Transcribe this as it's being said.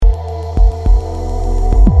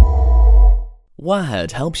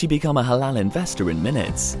Wahed helps you become a halal investor in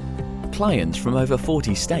minutes. Clients from over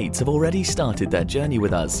 40 states have already started their journey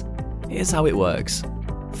with us. Here's how it works.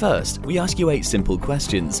 First, we ask you 8 simple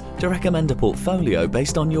questions to recommend a portfolio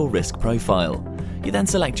based on your risk profile. You then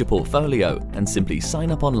select your portfolio and simply sign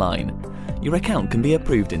up online. Your account can be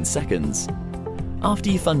approved in seconds. After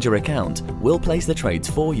you fund your account, we'll place the trades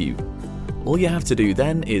for you. All you have to do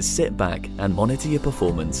then is sit back and monitor your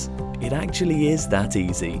performance. It actually is that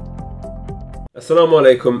easy. Assalamu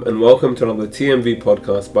alaikum and welcome to another TMV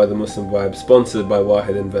podcast by The Muslim Vibe, sponsored by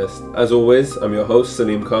Wahed Invest. As always, I'm your host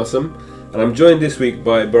Salim Qasim, and I'm joined this week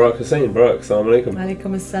by Barak Hussain. Barak, assalamu alaikum.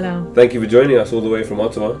 Alaikum assalam. Thank you for joining us all the way from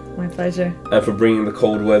Ottawa. My pleasure. And for bringing the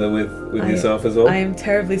cold weather with yourself as well. I am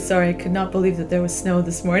terribly sorry. I could not believe that there was snow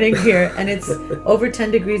this morning here, and it's over 10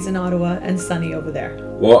 degrees in Ottawa and sunny over there.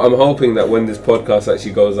 Well, I'm hoping that when this podcast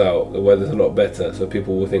actually goes out, the weather's a lot better, so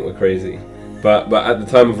people will think we're crazy. But at the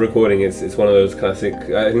time of recording, it's one of those classic.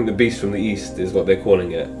 I think the beast from the east is what they're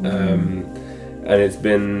calling it, and it's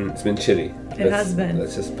been chilly. It has been.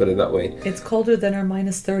 Let's just put it that way. It's colder than our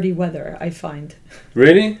minus 30 weather, I find.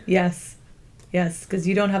 Really? Yes, because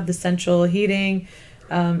you don't have the central heating,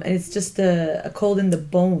 and it's just a cold in the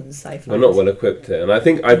bones, I find. We're not well equipped here, and I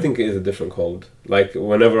think it is a different cold. Like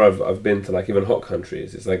whenever I've been to like even hot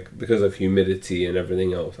countries, it's like because of humidity and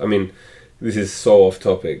everything else. I mean, this is so off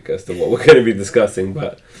topic as to what we're going to be discussing,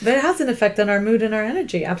 but it has an effect on our mood and our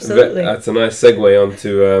energy, absolutely. That's a nice segue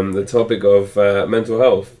onto the topic of mental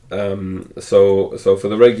health. So for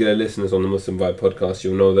the regular listeners on the Muslim Vibe podcast,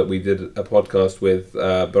 you'll know that we did a podcast with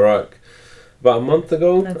Barak about a month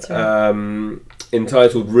ago. That's right.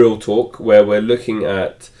 Entitled Real Talk, where we're looking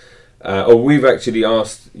at we've actually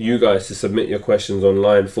asked you guys to submit your questions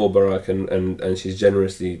online for Barak, and she's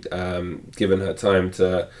generously given her time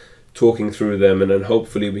to talking through them, and then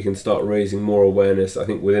hopefully we can start raising more awareness, I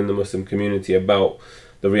think, within the Muslim community about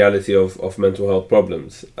the reality of mental health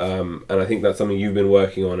problems. And I think that's something you've been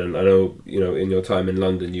working on, and I know, in your time in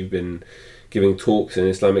London, you've been giving talks in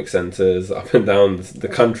Islamic centres up and down the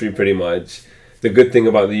country pretty much. The good thing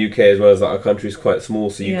about the UK as well is that our country is quite small,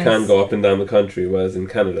 so you can go up and down the country, whereas in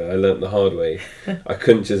Canada, I learnt the hard way. I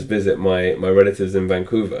couldn't just visit my relatives in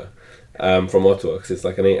Vancouver from Ottawa, because it's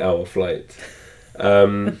like an 8-hour flight.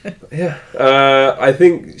 I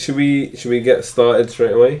think should we get started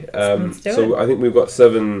straight away? So I think we've got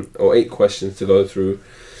 7 or 8 questions to go through.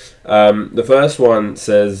 The first one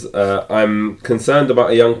says, I'm concerned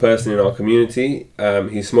about a young person in our community.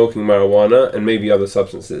 He's smoking marijuana and maybe other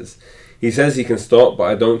substances. He says he can stop, but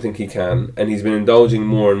I don't think he can, and he's been indulging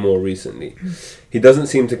more and more recently. He doesn't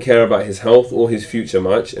seem to care about his health or his future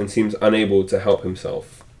much, and seems unable to help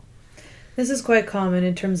himself. This is quite common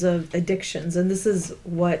in terms of addictions, and this is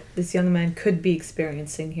what this young man could be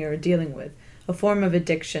experiencing here, or dealing with. A form of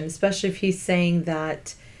addiction, especially if he's saying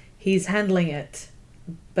that he's handling it,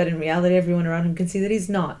 but in reality everyone around him can see that he's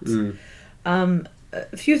not. A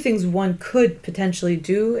few things one could potentially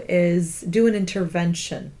do is do an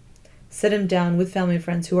intervention. Sit him down with family and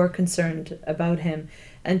friends who are concerned about him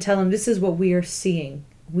and tell him, this is what we are seeing.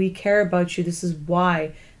 We care about you. This is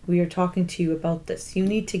why we are talking to you about this. You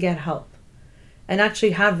need to get help. And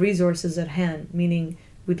actually have resources at hand, meaning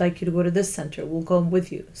we'd like you to go to this center, we'll go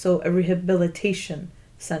with you. So a rehabilitation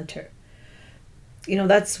center.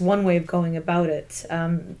 That's one way of going about it.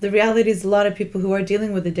 The reality is a lot of people who are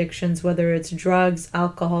dealing with addictions, whether it's drugs,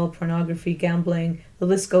 alcohol, pornography, gambling, the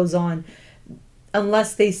list goes on,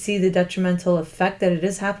 unless they see the detrimental effect that it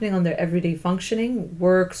is happening on their everyday functioning,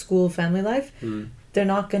 work, school, family life, they're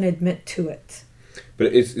not going to admit to it. But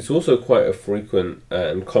it's also quite a frequent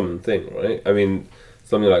and common thing, right? I mean,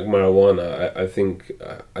 something like marijuana, I think,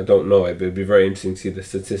 I don't know, it would be very interesting to see the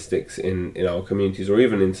statistics in our communities, or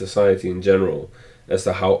even in society in general, as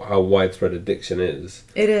to how widespread addiction is.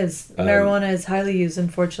 It is. Marijuana is highly used,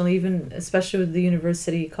 unfortunately, even especially with the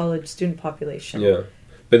university college student population. Yeah.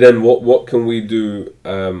 But then what can we do,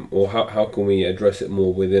 or how can we address it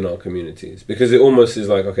more within our communities? Because it almost is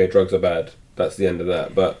like, okay, drugs are bad, that's the end of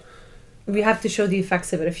that, but we have to show the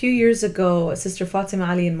effects of it. A few years ago, Sister Fatima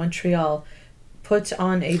Ali in Montreal put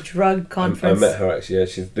on a drug conference. I met her actually. Yeah,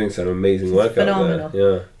 she's doing some amazing work phenomenal. out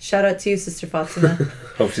there. Yeah. Shout out to you, Sister Fatima.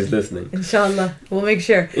 Hope she's listening. Inshallah, we'll make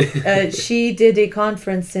sure. She did a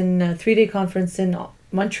 3-day conference in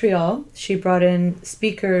Montreal. She brought in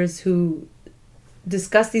speakers who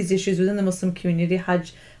discussed these issues within the Muslim community,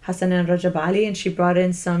 Hajj Hassan and Rajab Ali, and she brought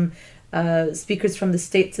in some speakers from the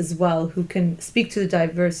States as well who can speak to the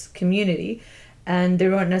diverse community, and they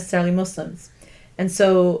weren't necessarily Muslims.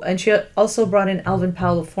 And she also brought in Alvin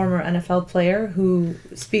Powell, a former NFL player who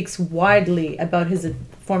speaks widely about his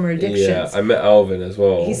former addictions. Yeah, I met Alvin as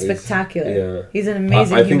well. He's spectacular. Yeah. He's an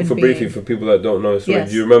amazing I think human for being. briefly, for people that don't know,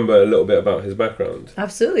 Yes. do you remember a little bit about his background?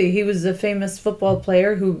 Absolutely. He was a famous football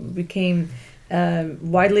player who became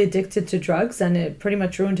widely addicted to drugs, and it pretty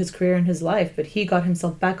much ruined his career and his life. But he got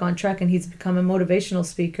himself back on track, and he's become a motivational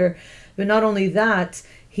speaker. But not only that,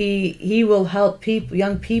 he will help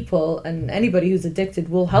young people, and anybody who's addicted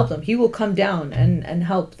will help them. He will come down and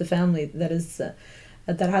help the family that is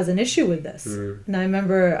that has an issue with this. And I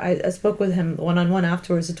remember I spoke with him one-on-one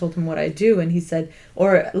afterwards. I told him what I do, and he said,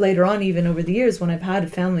 or later on, even over the years, when I've had a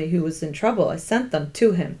family who was in trouble, I sent them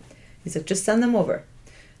to him. He said, just send them over.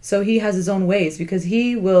 So he has his own ways, because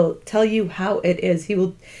he will tell you how it is. He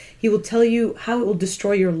will tell you how it will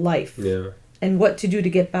destroy your life. Yeah. And what to do to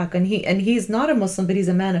get back. And he's not a Muslim, but he's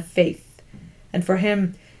a man of faith. And for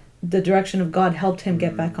him, the direction of God helped him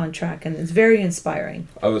get back on track, and it's very inspiring.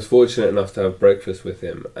 I was fortunate enough to have breakfast with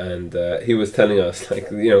him, and he was telling us,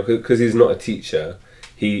 like, you know, because he's not a teacher,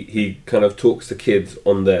 he kind of talks to kids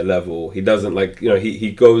on their level. He doesn't, like, you know,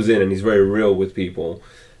 he goes in and he's very real with people,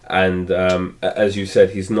 and as you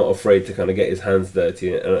said, he's not afraid to kind of get his hands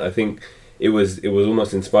dirty. And I think it was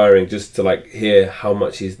almost inspiring just to, like, hear how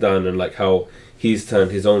much he's done, and like how he's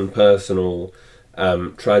turned his own personal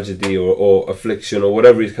tragedy or affliction or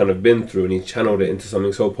whatever he's kind of been through, and he channeled it into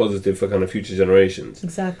something so positive for kind of future generations.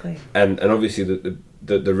 Exactly. And obviously the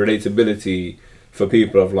relatability for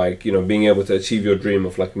people of, like, you know, being able to achieve your dream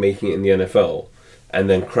of, like, making it in the NFL and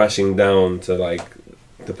then crashing down to, like,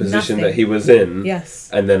 the position Nothing. that he was in. Yes.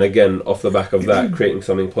 And then again, off the back of that, creating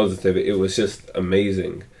something positive. It was just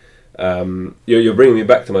amazing. You're bringing me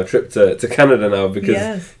back to my trip to Canada now, because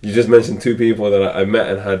Yes. you just mentioned two people that I met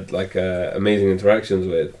and had, like, amazing interactions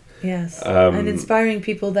with. Yes. And inspiring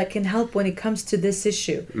people that can help when it comes to this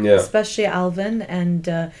issue. Yeah. Especially Alvin, and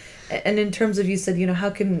in terms of, you said, you know, how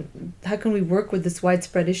can we work with this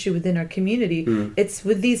widespread issue within our community? It's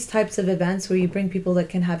with these types of events where you bring people that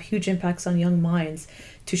can have huge impacts on young minds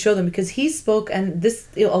to show them, because he spoke, and this,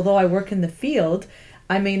 although I work in the field,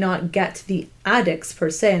 I may not get the addicts per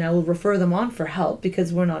se, and I will refer them on for help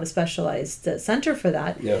because we're not a specialized center for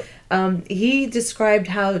that. Yeah. He described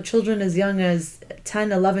how children as young as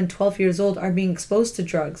 10, 11, 12 years old are being exposed to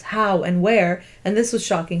drugs, how and where. And this was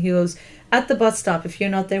shocking. He goes, at the bus stop, if you're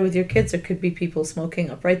not there with your kids, there could be people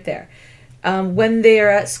smoking up right there. When they are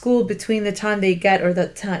at school, between the time they get, or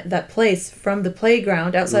that place from the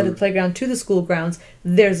playground, outside of the playground to the school grounds,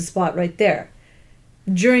 there's a spot right there.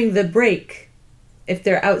 During the break, if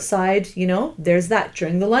they're outside, you know, there's that.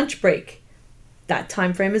 During the lunch break, that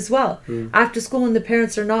time frame as well. After school, when the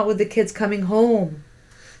parents are not with the kids coming home,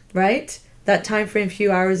 right? That time frame,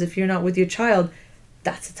 few hours, if you're not with your child,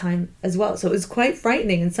 that's a time as well. So it was quite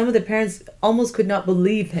frightening, and some of the parents almost could not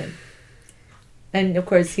believe him. And of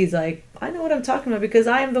course, he's like, I know what I'm talking about because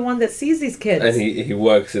I am the one that sees these kids. And he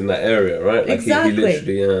works in that area, right? Like Exactly. He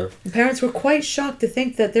literally, yeah. The parents were quite shocked to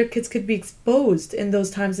think that their kids could be exposed in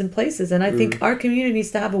those times and places. And I think our community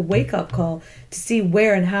needs to have a wake-up call to see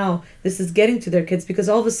where and how this is getting to their kids. Because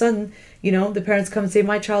all of a sudden, you know, the parents come and say,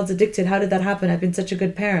 my child's addicted. How did that happen? I've been such a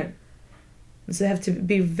good parent. And so they have to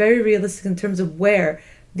be very realistic in terms of where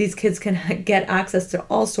these kids can get access to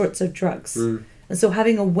all sorts of drugs. And so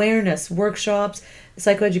having awareness, workshops,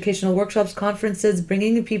 psychoeducational workshops, conferences,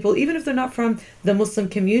 bringing in people, even if they're not from the Muslim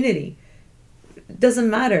community, it doesn't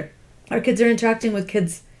matter. Our kids are interacting with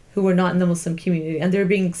kids who are not in the Muslim community, and they're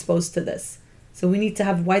being exposed to this. So we need to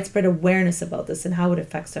have widespread awareness about this and how it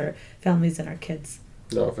affects our families and our kids.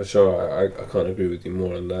 No, for sure. I can't agree with you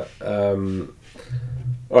more on that.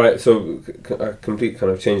 All right, so a complete kind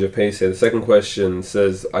of change of pace here. The second question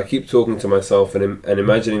says, I keep talking to myself and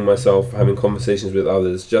imagining myself having conversations with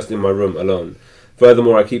others just in my room alone.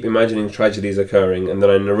 Furthermore, I keep imagining tragedies occurring, and then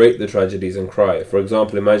I narrate the tragedies and cry. For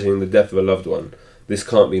example, imagining the death of a loved one. This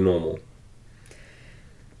can't be normal.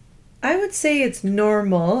 I would say it's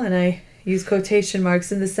normal, and I use quotation marks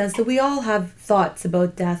in the sense that we all have thoughts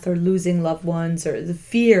about death or losing loved ones or the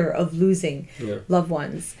fear of losing loved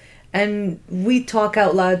ones. And we talk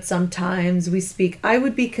out loud sometimes, we speak. I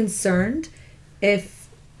would be concerned if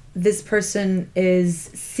this person is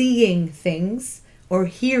seeing things or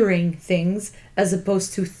hearing things as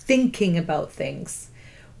opposed to thinking about things.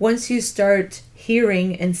 Once you start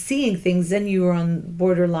hearing and seeing things, then you are on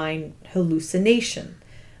borderline hallucination.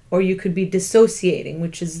 Or you could be dissociating,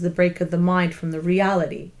 which is the break of the mind from the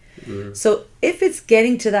reality. So if it's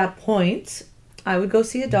getting to that point, I would go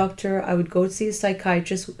see a doctor. I would go see a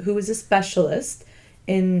psychiatrist who is a specialist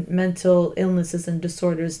in mental illnesses and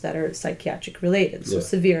disorders that are psychiatric related, so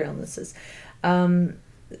severe illnesses.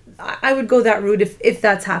 I would go that route if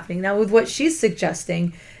that's happening. Now, with what she's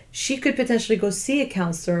suggesting, she could potentially go see a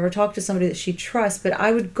counselor or talk to somebody that she trusts, but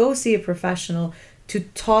I would go see a professional to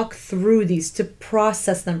talk through these, to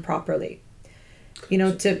process them properly.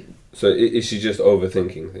 So is she just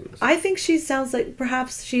overthinking things? I think she sounds like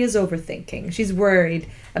perhaps she is overthinking. She's worried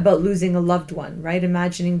about losing a loved one, right?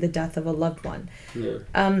 Imagining the death of a loved one. Yeah.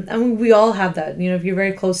 And we all have that. If you're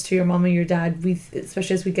very close to your mom or your dad,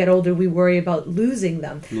 especially as we get older, we worry about losing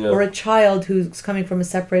them. Yeah. Or a child who's coming from a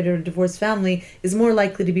separated or divorced family is more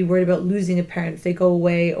likely to be worried about losing a parent if they go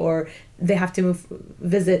away or they have to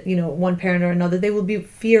visit, one parent or another. They will be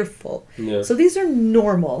fearful. Yeah. So these are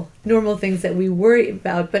normal things that we worry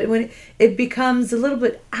about. But when it becomes a little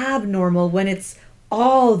bit abnormal, when it's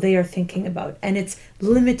all they are thinking about and it's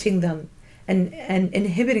limiting them and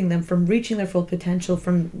inhibiting them from reaching their full potential,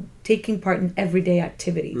 from taking part in everyday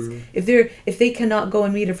activities. Mm-hmm. If they cannot go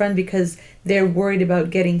and meet a friend because they're worried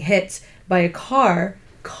about getting hit by a car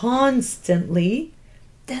constantly,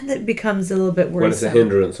 then it becomes a little bit worrisome. When it's a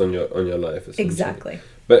hindrance on your life, essentially. Exactly.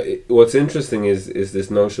 But what's interesting is this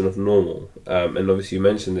notion of normal, and obviously you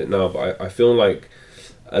mentioned it now. But I feel like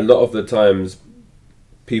a lot of the times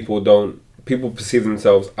people perceive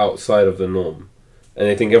themselves outside of the norm, and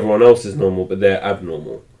they think everyone else is normal, but they're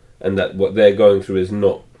abnormal, and that what they're going through is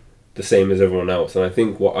not the same as everyone else. And I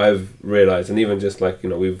think what I've realized, and even just like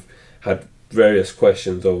we've had various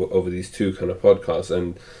questions over these two kind of podcasts,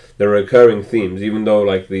 and the recurring themes, even though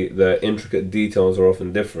like the intricate details are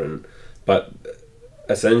often different, but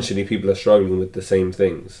essentially people are struggling with the same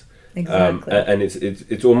things. Exactly. And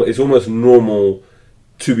it's almost normal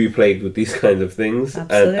to be plagued with these kinds of things.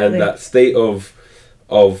 Absolutely. And that state of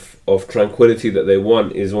tranquility that they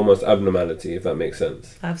want is almost abnormality, if that makes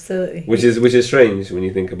sense. Absolutely. Which is strange when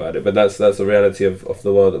you think about it, but that's the reality of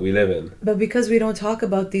the world that we live in. But because we don't talk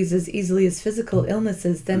about these as easily as physical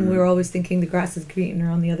illnesses, then we're always thinking the grass is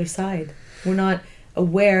greener on the other side. We're not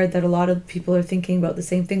aware that a lot of people are thinking about the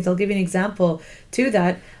same things. I'll give you an example to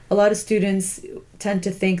that. A lot of students tend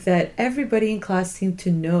to think that everybody in class seems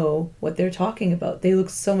to know what they're talking about. They look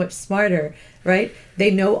so much smarter, right?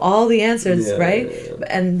 They know all the answers, right? Yeah.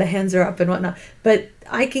 And the hands are up and whatnot. But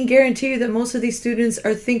I can guarantee you that most of these students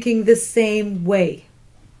are thinking the same way.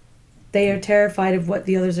 They are terrified of what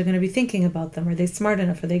the others are going to be thinking about them. Are they smart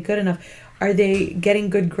enough? Are they good enough? Are they getting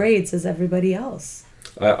good grades as everybody else?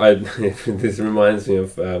 This reminds me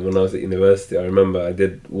of when I was at university. I remember I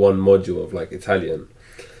did one module of like Italian,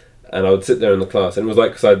 and I would sit there in the class, and it was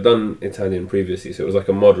like, because I'd done Italian previously, so it was like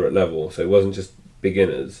a moderate level, so it wasn't just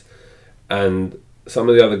beginners, and some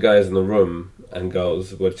of the other guys in the room and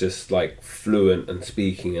girls were just like fluent and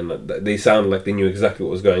speaking, and they sounded like they knew exactly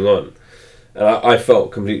what was going on, and I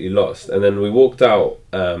felt completely lost. And then we walked out,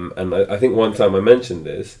 and I think one time I mentioned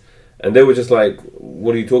this, and they were just like,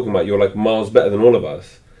 "What are you talking about? You're like miles better than all of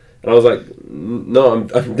us." And I was like, "No, I'm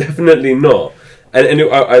definitely not." And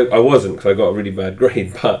I wasn't, because I got a really bad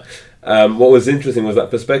grade. But what was interesting was that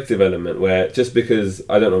perspective element, where just because,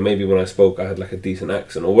 I don't know, maybe when I spoke I had like a decent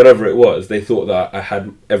accent or whatever it was, they thought that I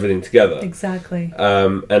had everything together. Exactly.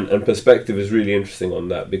 And perspective is really interesting on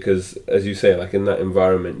that, because as you say, like in that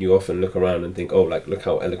environment, you often look around and think, oh, like look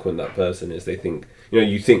how eloquent that person is. They think,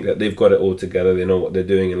 you think that they've got it all together, they know what they're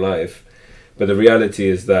doing in life. But the reality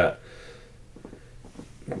is that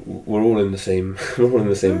we're all in the same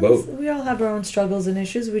boat. We all have our own struggles and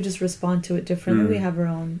issues. We just respond to it differently. We have our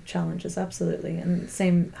own challenges, absolutely. And the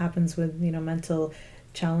same happens with, mental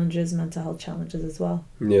challenges, mental health challenges as well.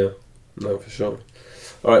 Yeah, no, for sure.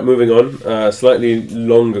 All right, moving on. Slightly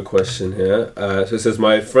longer question here. So it says,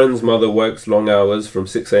 my friend's mother works long hours from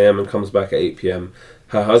 6 a.m. and comes back at 8 p.m.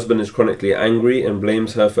 Her husband is chronically angry and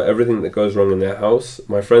blames her for everything that goes wrong in their house.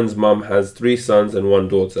 My friend's mum has 3 sons and 1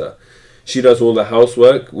 daughter. She does all the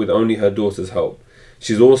housework with only her daughter's help.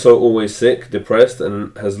 She's also always sick, depressed,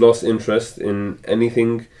 and has lost interest in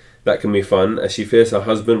anything that can be fun, as she fears her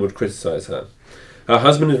husband would criticize her. Her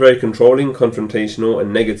husband is very controlling, confrontational,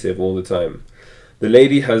 and negative all the time. The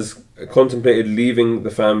lady has contemplated leaving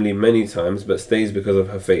the family many times, but stays because of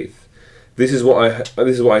her faith. This is what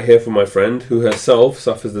I hear from my friend, who herself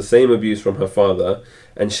suffers the same abuse from her father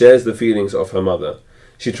and shares the feelings of her mother.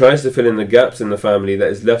 She tries to fill in the gaps in the family that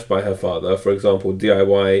is left by her father, for example,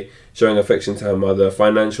 DIY, showing affection to her mother,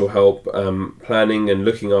 financial help, planning and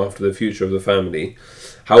looking after the future of the family.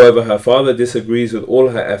 However, her father disagrees with all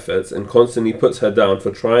her efforts and constantly puts her down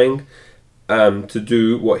for trying to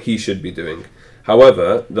do what he should be doing.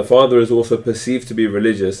 However, the father is also perceived to be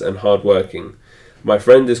religious and hardworking. My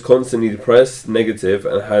friend is constantly depressed, negative,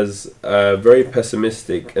 and has a very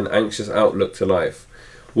pessimistic and anxious outlook to life.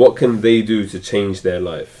 What can they do to change their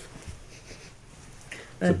life?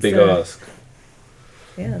 It's a big ask.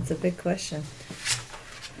 Yeah, that's a big question.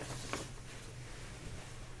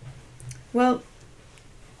 Well,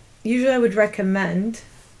 usually I would recommend,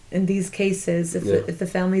 in these cases, if the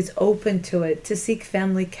family is open to it, to seek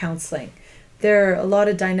family counseling. There are a lot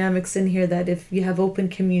of dynamics in here that if you have open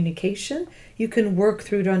communication, you can work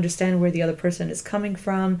through to understand where the other person is coming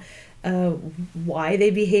from, why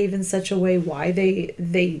they behave in such a way, why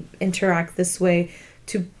they interact this way,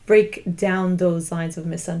 to break down those lines of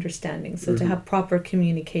misunderstanding. So to have proper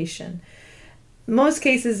communication. Most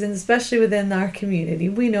cases, and especially within our community,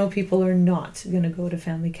 we know people are not going to go to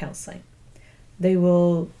family counseling. They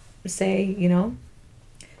will say, you know,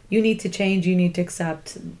 you need to change, you need to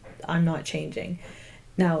accept, I'm not changing.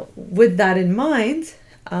 Now, with that in mind,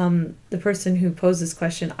 the person who posed this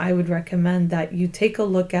question, I would recommend that you take a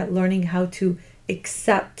look at learning how to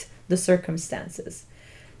accept the circumstances.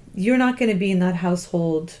 You're not going to be in that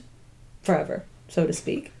household forever, so to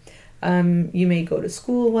speak. You may go to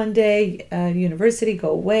school one day, university, go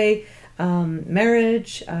away,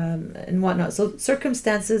 marriage, and whatnot. So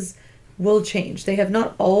circumstances will change. They have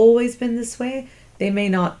not always been this way. They may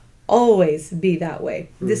not always be that way.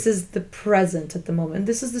 This is the present at the moment.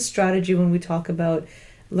 This is the strategy when we talk about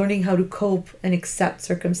learning how to cope and accept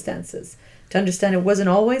circumstances. To understand it wasn't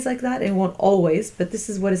always like that, it won't always, but this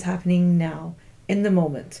is what is happening now, in the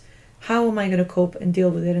moment. How am I going to cope and deal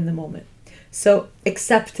with it in the moment? So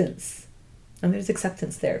acceptance, and there's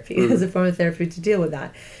acceptance therapy as a form of therapy to deal with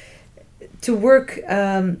that. To work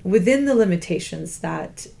within the limitations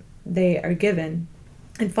that they are given,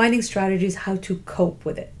 and finding strategies how to cope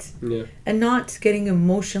with it. And not getting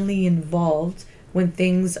emotionally involved when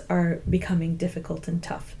things are becoming difficult and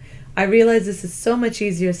tough. I realize this is so much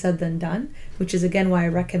easier said than done, which is again why I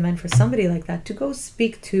recommend for somebody like that to go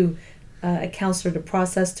speak to a counselor to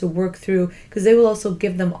process, to work through, because they will also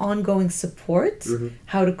give them ongoing support,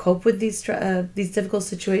 how to cope with these difficult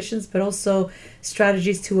situations, but also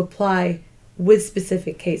strategies to apply with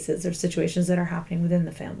specific cases or situations that are happening within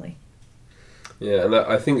the family. Yeah, and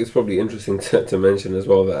I think it's probably interesting to mention as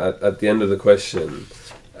well that at the end of the question,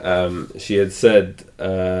 she had said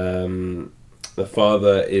the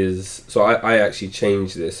father is... So I actually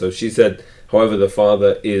changed this. So she said, however, the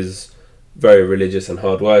father is very religious and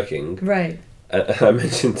hardworking. Right. And I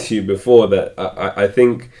mentioned to you before that I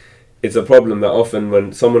think it's a problem that often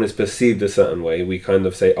when someone is perceived a certain way, we kind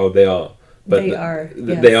of say, oh, they are. But they are.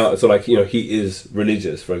 They are. So like, you know, he is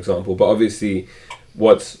religious, for example. But obviously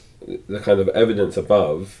what's the kind of evidence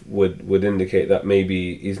above would indicate that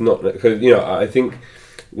maybe he's not, because, you know, I think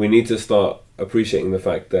we need to start appreciating the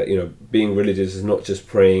fact that, you know, being religious is not just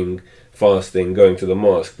praying, fasting, going to the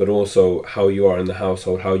mosque, but also how you are in the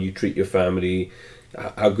household, how you treat your family,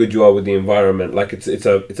 how good you are with the environment. Like it's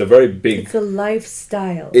a very big... It's a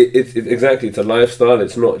lifestyle. Exactly, it's a lifestyle.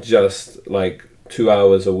 It's not just like 2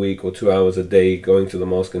 hours a week or 2 hours a day going to the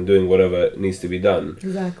mosque and doing whatever needs to be done.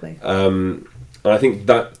 Exactly. And I think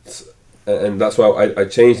that's why I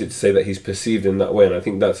changed it to say that he's perceived in that way. And I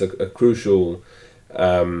think that's a crucial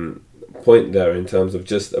point there in terms of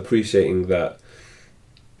just appreciating that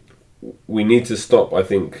we need to stop, I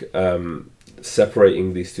think,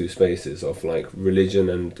 separating these two spaces of like religion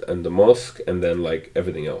and the mosque and then like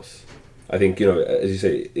everything else. I think, you know, as you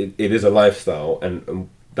say, it is a lifestyle, and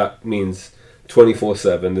that means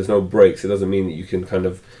 24/7. There's no breaks. It doesn't mean that you can kind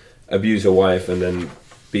of abuse your wife and then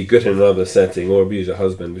be good in another setting, or abuse your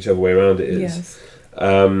husband, whichever way around it is. Yes.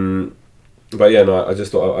 But yeah, no, I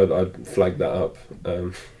just thought I'd flag that up.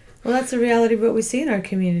 Well, that's a reality of what we see in our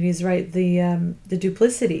communities, right? The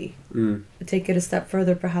duplicity. Take it a step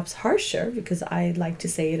further, perhaps harsher, because I like to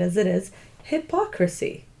say it as it is,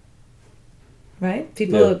 hypocrisy. Right?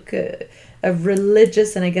 People look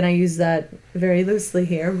religious, and again I use that very loosely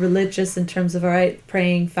here, religious in terms of, all right,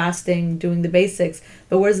 praying, fasting, doing the basics,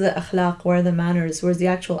 but where's the akhlaq, where are the manners, where's the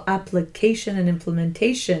actual application and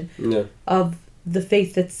implementation of the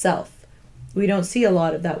faith itself? We don't see a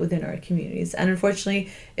lot of that within our communities. And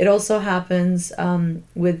unfortunately, it also happens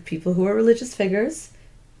with people who are religious figures,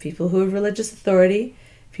 people who have religious authority,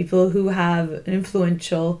 people who have an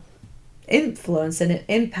influence and an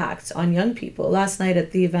impact on young people. Last night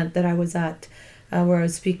at the event that I was at, where I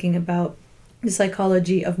was speaking about the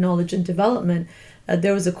psychology of knowledge and development,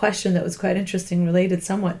 there was a question that was quite interesting, related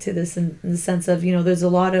somewhat to this in the sense of, you know, there's a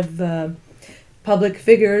lot of public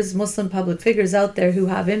figures, Muslim public figures out there who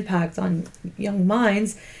have impact on young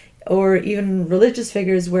minds, or even religious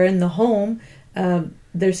figures where in the home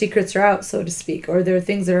their secrets are out, so to speak, or there are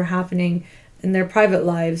things that are happening in their private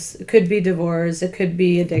lives. It could be divorce, it could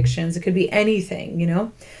be addictions, it could be anything, you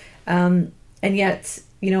know. And yet,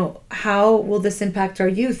 you know, how will this impact our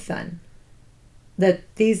youth then? that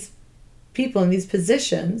these people in these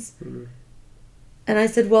positions, and I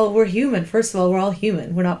said, well, we're human. First of all, we're all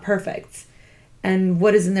human. We're not perfect. And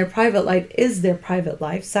what is in their private life is their private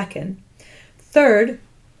life. Second. Third,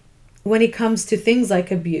 when it comes to things like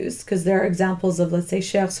abuse, because there are examples of, let's say,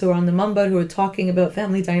 sheikhs who are on the mumbar who are talking about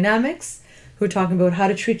family dynamics, who are talking about how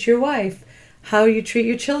to treat your wife, how you treat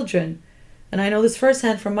your children. And I know this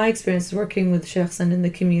firsthand from my experience working with sheikhs and in the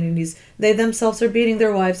communities. They themselves are beating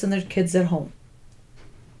their wives and their kids at home.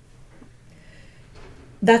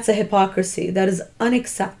 That's a hypocrisy. That is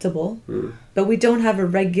unacceptable. But we don't have a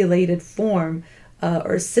regulated form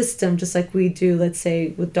or a system, just like we do, let's say,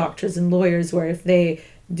 with doctors and lawyers, where if they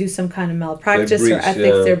do some kind of malpractice or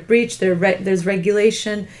ethics, they're breached. There's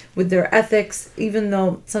regulation with their ethics, even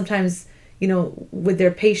though sometimes, you know, with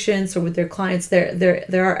their patients or with their clients, there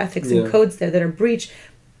are ethics and codes there that are breached.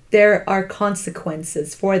 There are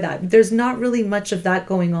consequences for that. There's not really much of that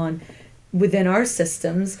going on within our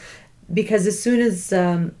systems, because as soon as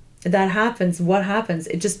that happens, what happens?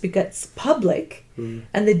 It just gets public.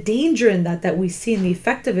 And the danger in that we see, and the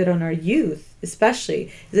effect of it on our youth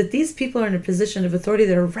especially, is that these people are in a position of authority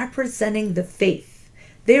that are representing the faith.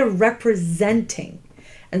 They are representing.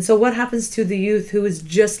 And so what happens to the youth who is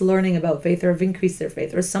just learning about faith or have increased their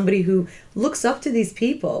faith, or somebody who looks up to these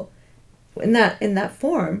people in that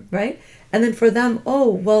form, right? And then for them,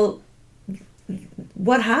 oh, well,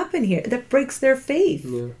 what happened here? That breaks their faith.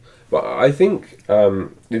 Yeah. But I think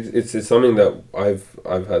it's something that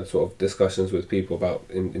I've had sort of discussions with people about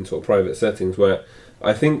in sort of private settings, where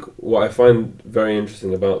I think what I find very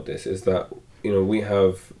interesting about this is that, you know, we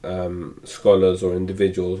have scholars or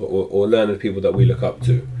individuals or learned people that we look up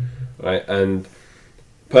to, right? And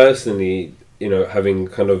personally, you know, having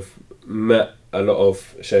kind of met a lot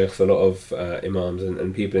of sheikhs, a lot of imams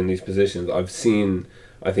and people in these positions, I've seen,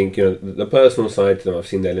 I think, you know, the personal side to them. I've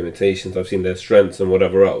seen their limitations, I've seen their strengths and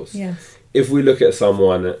whatever else. Yes. If we look at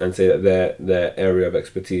someone and say that their area of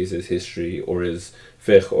expertise is history or is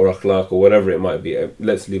fiqh or akhlaq or whatever it might be,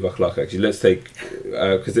 let's leave akhlaq actually. Let's take,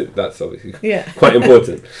 because that's obviously quite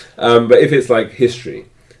important. But if it's like history,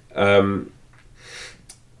 the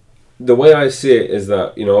way I see it is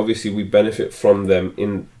that, you know, obviously we benefit from them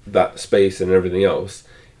in that space and everything else.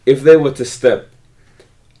 If they were to step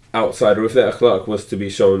outside, or if their akhlaq was to be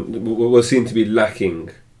shown, was seen to be lacking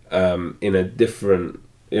in a different,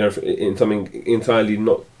 you know, in something entirely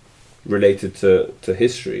not related to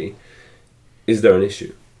history, is there an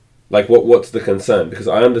issue? Like, what's the concern? Because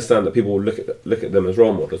I understand that people will look at them as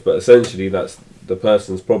role models, but essentially that's the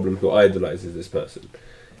person's problem who idolizes this person.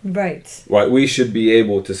 Right. Right. We should be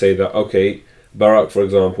able to say that, okay, Barak, for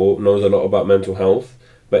example, knows a lot about mental health,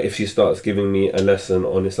 but if she starts giving me a lesson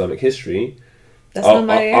on Islamic history, that's not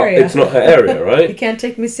my area. It's not her area, right? You can't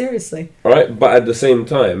take me seriously. All right, but at the same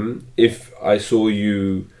time, if I saw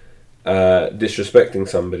you disrespecting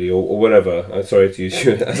somebody or whatever, I'm sorry to use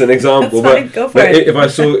you as an example, but go for it.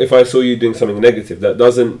 if I saw you doing something negative, that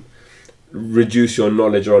doesn't reduce your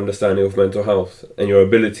knowledge or understanding of mental health and your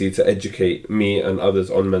ability to educate me and others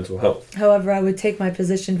on mental health. However, I would take my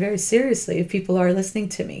position very seriously if people are listening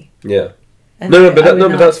to me. Yeah. And but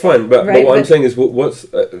that's fine. But right, what I'm saying is, what's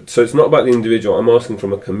so it's not about the individual. I'm asking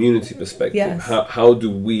from a community perspective. Yes. How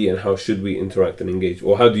do we and how should we interact and engage,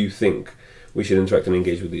 or how do you think we should interact and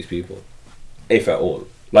engage with these people, if at all?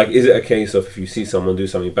 Like, is it a case of if you see someone do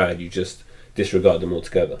something bad, you just disregard them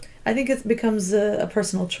altogether? I think it becomes a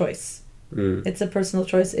personal choice. It's a personal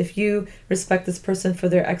choice. If you respect this person for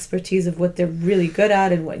their expertise of what they're really good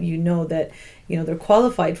at and what you know that, you know, they're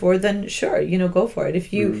qualified for, then sure, you know, go for it.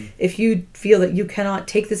 If you feel that you cannot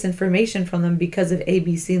take this information from them because of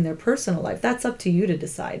ABC in their personal life, that's up to you to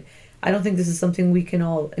decide. I don't think this is something we can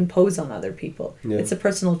all impose on other people. Yeah. It's a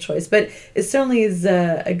personal choice, but it certainly is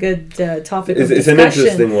a good topic of discussion. It's an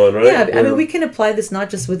interesting one, right? Yeah, I mean, we can apply this not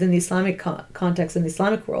just within the Islamic context in the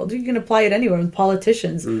Islamic world. You can apply it anywhere with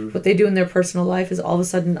politicians. What they do in their personal life is all of a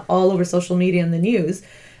sudden all over social media and the news.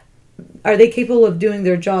 Are they capable of doing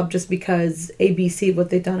their job just because ABC, what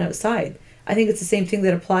they've done outside? I think it's the same thing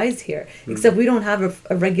that applies here, except we don't have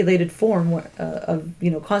a regulated form of, you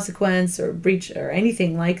know, consequence or breach or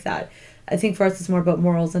anything like that. I think for us it's more about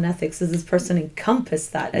morals and ethics. Does this person encompass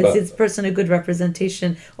that? Is this person a good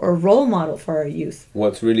representation or a role model for our youth?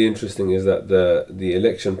 What's really interesting is that the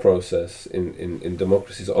election process in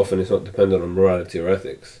democracies often is not dependent on morality or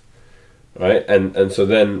ethics, right? And so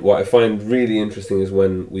then what I find really interesting is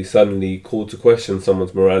when we suddenly call to question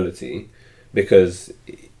someone's morality because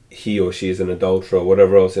he or she is an adulterer or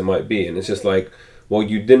whatever else it might be, and it's just like, well,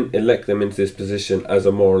 you didn't elect them into this position as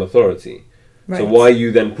a moral authority, right. So why are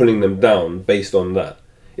you then pulling them down based on that?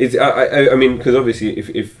 It's I mean, because obviously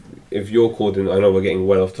if if you're called in, I know we're getting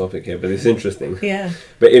well off topic here, but it's interesting. Yeah.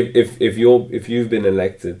 But if you've been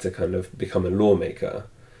elected to kind of become a lawmaker,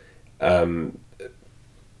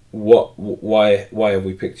 why have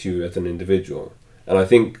we picked you as an individual? And I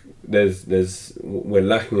think we're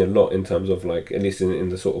lacking a lot in terms of, like, at least in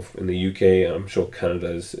the sort of in the UK, and I'm sure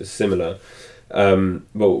Canada is similar.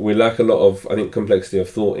 But we lack a lot of, I think, complexity of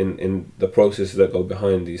thought in the processes that go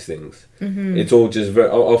behind these things. Mm-hmm. It's all just very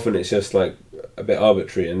often it's just like a bit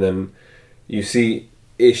arbitrary, and then you see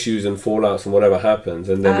issues and fallouts and whatever happens,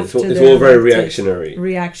 and then it's all very reactionary.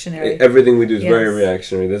 Everything we do is very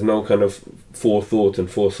reactionary. There's no kind of forethought and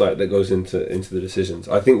foresight that goes into the decisions.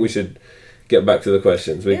 I think we should get back to the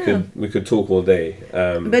questions. We could talk all day.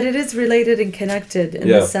 But it is related and connected in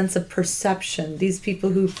the sense of perception. These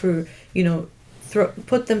people who,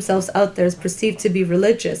 put themselves out there as perceived to be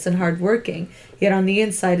religious and hardworking, yet on the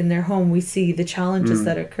inside in their home we see the challenges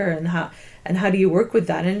that occur, and how do you work with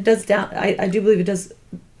that? And it does I do believe it does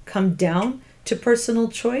come down to personal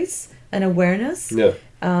choice and awareness. Yeah.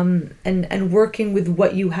 And working with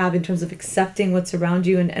what you have in terms of accepting what's around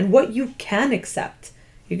you and what you can accept.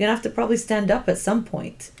 You're gonna have to probably stand up at some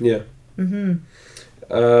point. Yeah.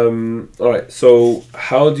 Mm-hmm. All right. So,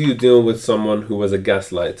 how do you deal with someone who was a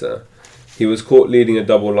gaslighter? He was caught leading a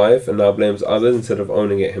double life and now blames others instead of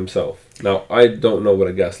owning it himself. Now, I don't know what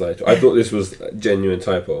a gaslighter. I thought this was a genuine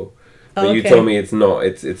typo, but you told me it's not.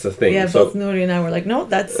 It's a thing. Yeah, both Nouri and I were like, no,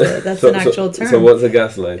 that's an actual term. So, what's a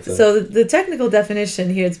gaslighter? So, the technical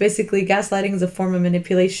definition here, it's basically gaslighting is a form of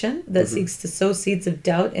manipulation that seeks to sow seeds of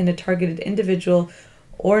doubt in a targeted individual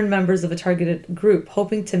or in members of a targeted group,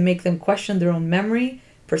 hoping to make them question their own memory,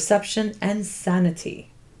 perception, and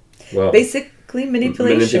sanity. Wow. Basically,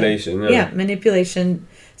 manipulation. Yeah, manipulation.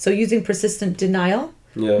 So using persistent denial,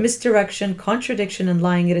 misdirection, contradiction, and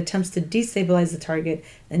lying, it attempts to destabilize the target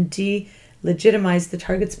and delegitimize the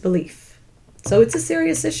target's belief. So it's a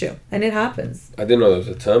serious issue, and it happens. I didn't know there was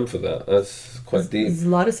a term for that. That's quite deep. There's a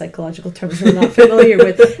lot of psychological terms we're not familiar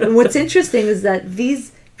with. And what's interesting is that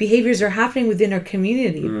these behaviors are happening within our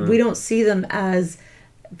community. We don't see them as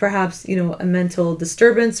perhaps, a mental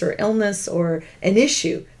disturbance or illness or an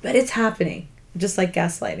issue, but it's happening, just like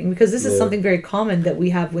gaslighting, because this is something very common that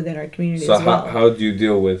we have within our community as well. So how do you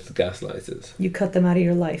deal with gaslighters? You cut them out of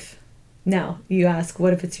your life. Now, you ask,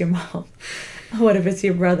 what if it's your mom? What if it's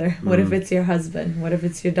your brother? What if it's your husband? What if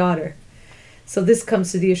it's your daughter? So this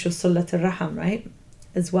comes to the issue of Sulat al-Raham, right?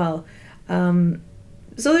 As well.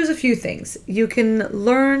 So there's a few things. You can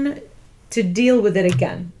learn to deal with it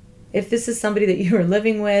again. If this is somebody that you are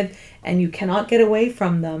living with and you cannot get away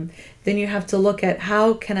from them, then you have to look at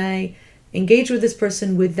how can I engage with this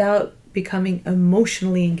person without becoming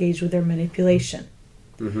emotionally engaged with their manipulation.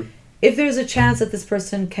 Mm-hmm. If there's a chance that this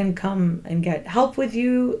person can come and get help with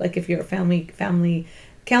you, like if you're family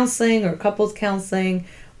counseling or couples counseling,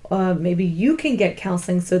 maybe you can get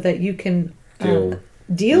counseling so that you can deal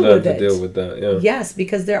with it. Deal with that, yeah. Yes,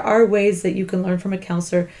 because there are ways that you can learn from a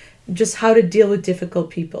counselor just how to deal with difficult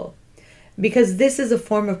people. Because this is a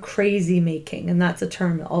form of crazy making, and that's a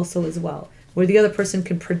term also as well, where the other person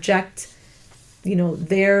can project,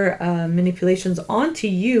 their manipulations onto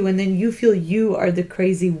you, and then you feel you are the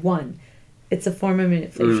crazy one. It's a form of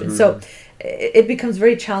manipulation. Mm-hmm. So it becomes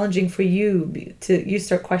very challenging for you you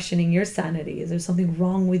start questioning your sanity. Is there something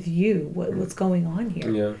wrong with you? What's going on here?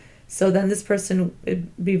 Yeah. So then this person,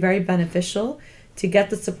 it'd be very beneficial to get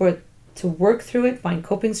the support to work through it, find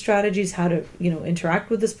coping strategies, how to, interact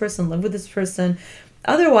with this person, live with this person.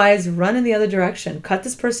 Otherwise, run in the other direction. Cut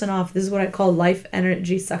this person off. This is what I call life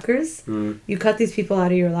energy suckers. You cut these people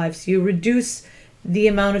out of your life. So you reduce the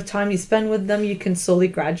amount of time you spend with them. You can slowly,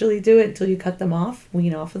 gradually do it until you cut them off,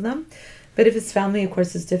 wean off of them. But if it's family, of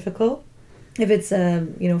course, it's difficult. If it's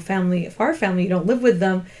family, far family, you don't live with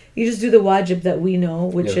them, you just do the wajib that we know,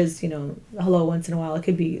 which is, hello once in a while. It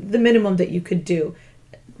could be the minimum that you could do,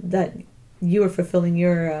 that you are fulfilling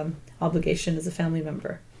your obligation as a family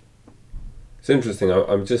member. It's interesting.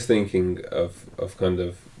 I'm just thinking of kind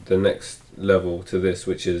of the next level to this,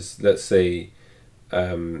 which is, let's say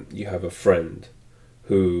you have a friend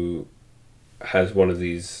who has one of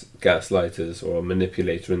these gaslighters or a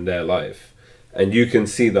manipulator in their life, and you can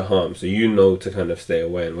see the harm, so to kind of stay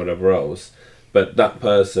away and whatever else, but that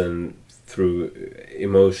person, through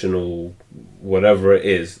emotional whatever it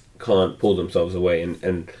is, can't pull themselves away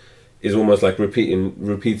and is almost like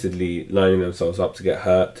repeatedly lining themselves up to get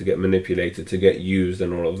hurt, to get manipulated, to get used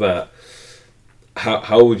and all of that.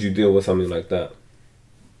 How would you deal with something like that?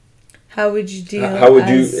 How would you deal? How would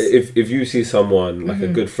you, if you see someone like a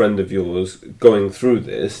good friend of yours going through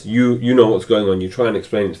this, you know what's going on, you try and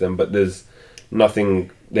explain it to them, but there's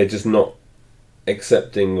nothing, they're just not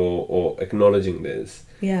accepting or acknowledging this?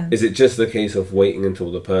 Yeah. Is it just the case of waiting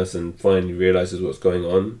until the person finally realizes what's going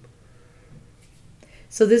on?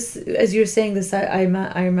 So this, as you're saying this, I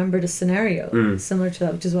remembered a scenario similar to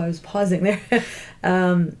that, which is why I was pausing there.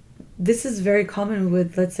 This is very common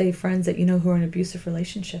with, let's say, friends that you know who are in abusive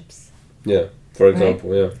relationships. Yeah, for example,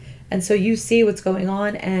 right? Yeah. And so you see what's going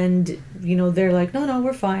on, and you know they're like, no,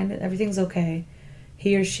 we're fine, everything's okay.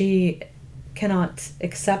 He or she cannot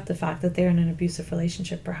accept the fact that they're in an abusive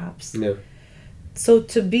relationship, perhaps. Yeah. So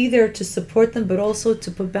to be there to support them, but also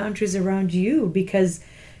to put boundaries around you, because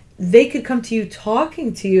they could come to you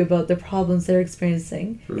talking to you about the problems they're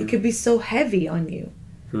experiencing. It could be so heavy on you.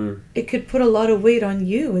 It could put a lot of weight on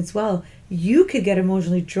you as well. You could get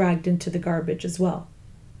emotionally dragged into the garbage as well,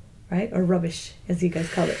 right? Or rubbish, as you guys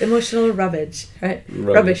call it. Emotional rubbish, right?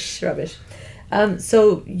 Rubbish.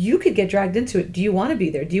 So you could get dragged into it. Do you want to be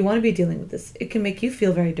there? Do you want to be dealing with this? It can make you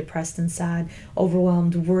feel very depressed and sad,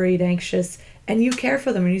 overwhelmed, worried, anxious, and you care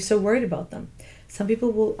for them and you're so worried about them. Some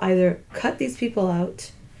people will either cut these people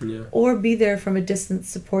out or be there from a distance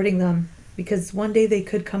supporting them, because one day they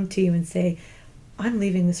could come to you and say, I'm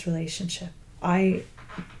leaving this relationship. I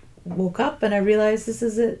woke up and I realized this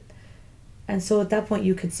is it. And so at that point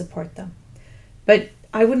you could support them. But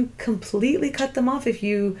I wouldn't completely cut them off if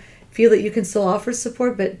you feel that you can still offer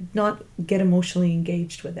support, but not get emotionally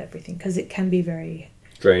engaged with everything, because it can be very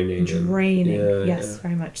draining. Yes,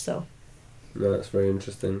 very much so. No, that's very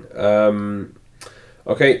interesting.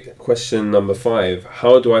 Okay, question number 5.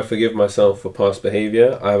 How do I forgive myself for past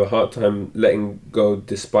behaviour? I have a hard time letting go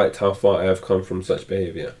despite how far I have come from such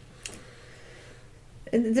behaviour.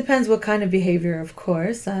 It depends what kind of behaviour, of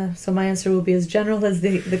course. So my answer will be as general as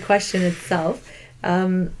the question itself.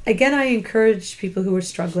 Again, I encourage people who are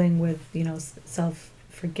struggling with,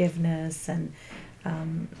 self-forgiveness and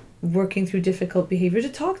working through difficult behavior to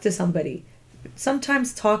talk to somebody.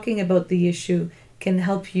 Sometimes talking about the issue can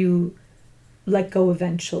help you let go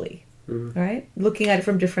eventually, right? Looking at it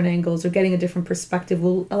from different angles or getting a different perspective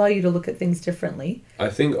will allow you to look at things differently. I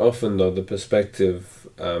think often, though, the perspective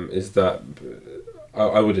is that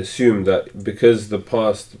I would assume that because the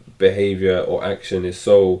past behavior or action is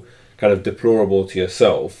so kind of deplorable to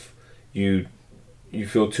yourself, you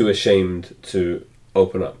feel too ashamed to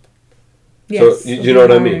open up. Yes, so you know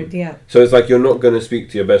what I mean? Yeah. So it's like you're not going to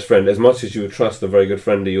speak to your best friend as much as you would trust a very good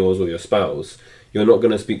friend of yours or your spouse. You're not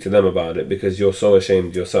going to speak to them about it because you're so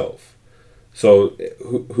ashamed yourself. So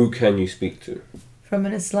who can you speak to? From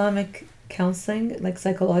an Islamic counseling, like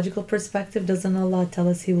psychological perspective, doesn't Allah tell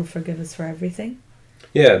us He will forgive us for everything?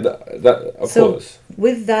 Yeah, that of course.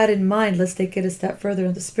 With that in mind, let's take it a step further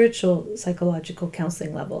on the spiritual psychological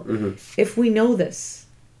counseling level. If we know this,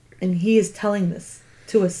 and He is telling this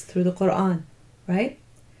to us through the Quran, right?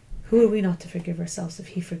 Who are we not to forgive ourselves if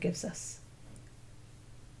He forgives us?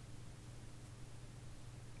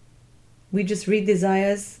 We just read these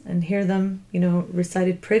ayahs and hear them,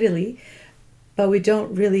 recited prettily, but we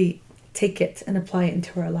don't really take it and apply it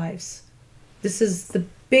into our lives. This is the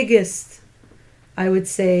biggest, I would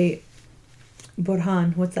say,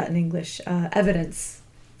 burhan, what's that in English? Evidence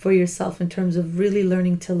for yourself in terms of really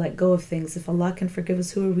learning to let go of things. If Allah can forgive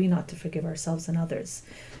us, who are we not to forgive ourselves and others?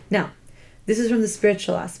 Now, this is from the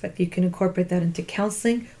spiritual aspect. You can incorporate that into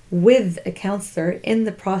counseling with a counselor in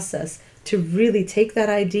the process to really take that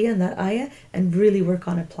idea and that ayah and really work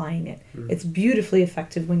on applying it. It's beautifully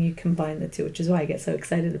effective when you combine the two, which is why I get so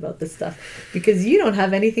excited about this stuff, because you don't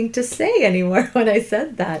have anything to say anymore when I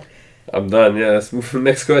said that. I'm done. Yeah, let's move to the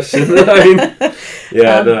next question.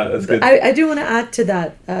 That's good. I do want to add to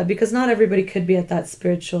that because not everybody could be at that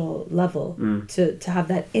spiritual level to have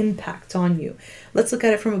that impact on you. Let's look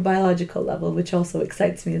at it from a biological level, which also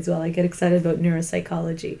excites me as well. I get excited about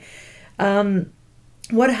neuropsychology.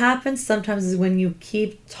 What happens sometimes is when you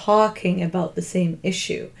keep talking about the same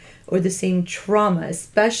issue or the same trauma,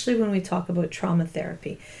 especially when we talk about trauma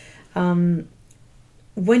therapy,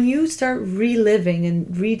 when you start reliving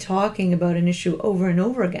and re-talking about an issue over and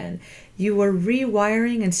over again, you are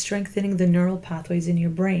rewiring and strengthening the neural pathways in your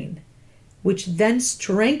brain, which then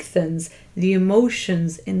strengthens the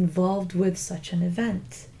emotions involved with such an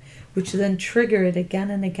event, which then trigger it again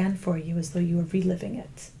and again for you as though you were reliving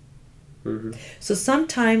it. So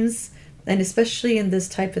sometimes, and especially in this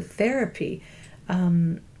type of therapy,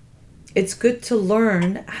 it's good to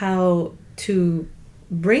learn how to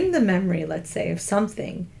bring the memory, let's say, of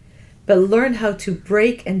something, but learn how to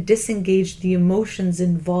break and disengage the emotions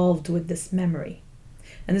involved with this memory.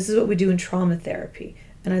 And this is what we do in trauma therapy.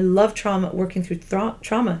 And I love working through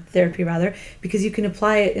trauma therapy because you can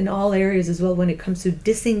apply it in all areas as well when it comes to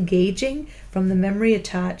disengaging from the memory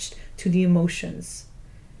attached to the emotions.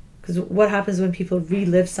 Because what happens when people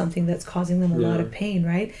relive something that's causing them a lot of pain,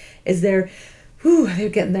 right? Is they're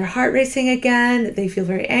getting their heart racing again. They feel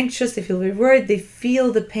very anxious. They feel very worried. They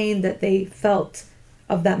feel the pain that they felt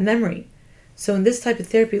of that memory. So in this type of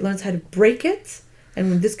therapy, it learns how to break it.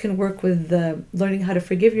 And this can work with learning how to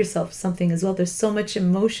forgive yourself something as well. There's so much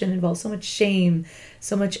emotion involved, so much shame,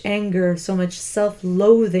 so much anger, so much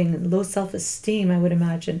self-loathing, low self-esteem, I would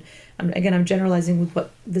imagine. I'm generalizing with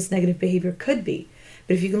what this negative behavior could be.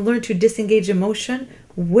 But if you can learn to disengage emotion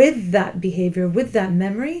with that behavior, with that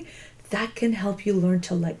memory, that can help you learn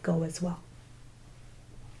to let go as well.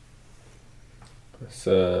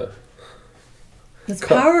 That's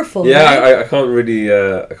powerful. Yeah, right? I can't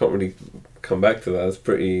really come back to that. That's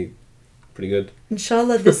pretty good.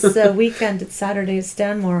 Inshallah, this weekend, it's Saturday at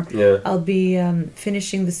Stanmore. Yeah. I'll be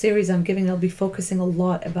finishing the series I'm giving. I'll be focusing a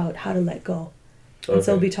lot about how to let go. And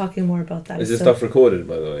so I'll be talking more about that. Is this stuff recorded,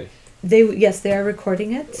 by the way? They are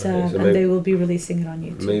recording it, So and they will be releasing it on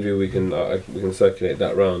YouTube. Maybe we can circulate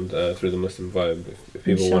that round through the Muslim Vibe if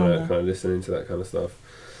people want to kind of listen into that kind of stuff.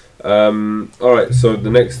 All right, so the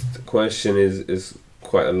next question is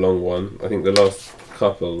quite a long one. I think the last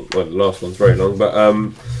one's very long, but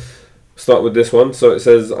start with this one. So it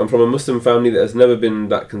says, I'm from a Muslim family that has never been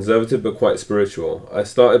that conservative but quite spiritual. I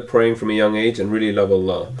started praying from a young age and really love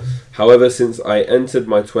Allah. However, since I entered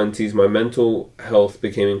my 20s, my mental health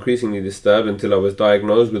became increasingly disturbed until I was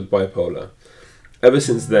diagnosed with bipolar. Ever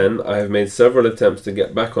since then, I have made several attempts to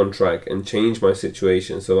get back on track and change my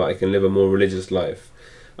situation so that I can live a more religious life.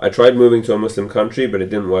 I tried moving to a Muslim country, but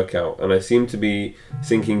it didn't work out, and I seem to be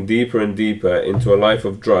sinking deeper and deeper into a life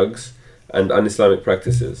of drugs and un-Islamic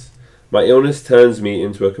practices. My illness turns me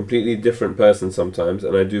into a completely different person sometimes,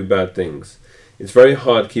 and I do bad things. It's very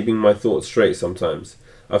hard keeping my thoughts straight sometimes.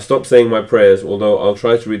 I've stopped saying my prayers, although I'll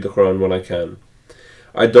try to read the Quran when I can.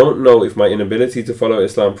 I don't know if my inability to follow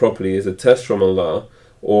Islam properly is a test from Allah,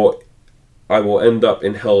 or I will end up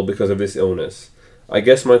in hell because of this illness. I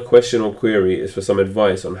guess my question or query is for some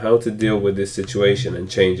advice on how to deal with this situation and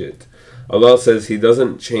change it. Allah says He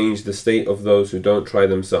doesn't change the state of those who don't try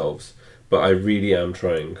themselves, but I really am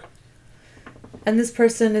trying. And this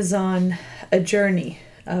person is on a journey,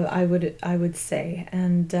 I would say,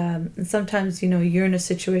 and sometimes you're in a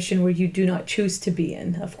situation where you do not choose to be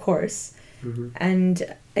in, of course. Mm-hmm.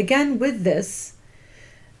 And again, with this,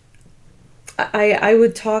 I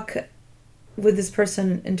would talk with this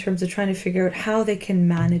person in terms of trying to figure out how they can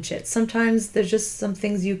manage it. Sometimes there's just some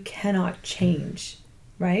things you cannot change,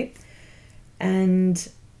 right? And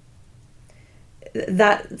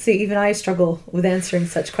even I struggle with answering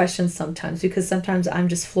such questions sometimes, because sometimes I'm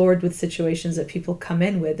just floored with situations that people come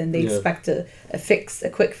in with and they expect a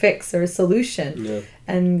quick fix or a solution. Yeah.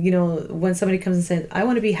 And when somebody comes and says, I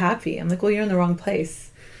want to be happy, I'm like, well, you're in the wrong place.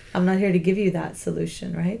 I'm not here to give you that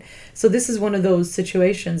solution, right? So this is one of those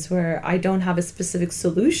situations where I don't have a specific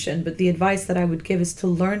solution, but the advice that I would give is to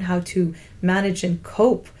learn how to manage and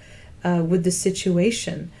cope with the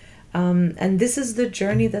situation. And this is the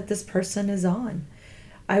journey that this person is on.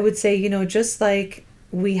 I would say, just like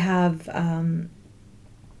we have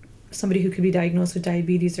somebody who could be diagnosed with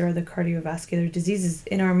diabetes or other cardiovascular diseases,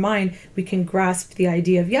 in our mind, we can grasp the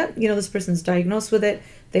idea of, this person's diagnosed with it,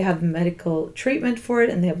 they have medical treatment for it,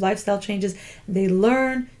 and they have lifestyle changes. They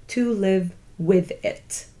learn to live with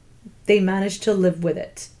it. They manage to live with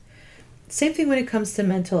it. Same thing when it comes to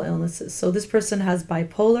mental illnesses. So this person has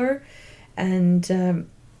bipolar, and they're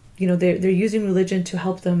using religion to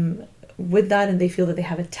help them with that, and they feel that they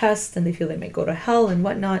have a test, and they feel they may go to hell and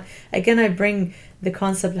whatnot. Again, I bring the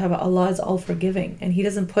concept of Allah is all forgiving, and He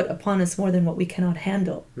doesn't put upon us more than what we cannot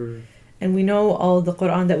handle. Mm. And we know all the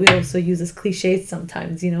Quran that we also use as cliches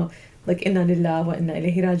sometimes, like inna lillah wa inna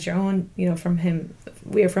ilayhi raji'un, from Him,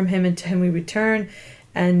 we are from Him, and to Him we return.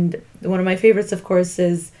 And one of my favorites, of course,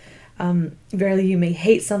 is verily you may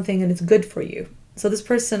hate something and it's good for you. So this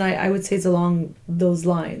person, I would say, is along those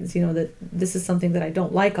lines, that this is something that I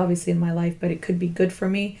don't like, obviously, in my life, but it could be good for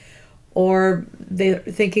me. Or they're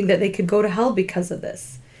thinking that they could go to hell because of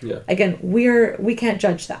this. Yeah. Again, we can't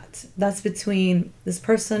judge that. That's between this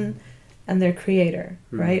person and their creator,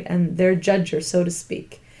 right? And their judger, so to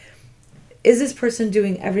speak. Is this person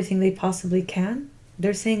doing everything they possibly can?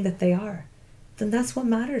 They're saying that they are. Then that's what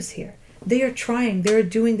matters here. They are trying. They're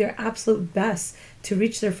doing their absolute best to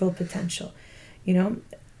reach their full potential.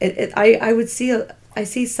 I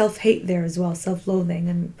see self-hate there as well, self-loathing,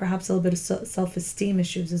 and perhaps a little bit of self-esteem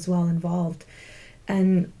issues as well involved.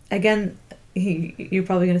 And again, you're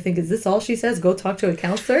probably going to think, is this all she says? Go talk to a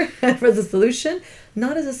counselor for the solution?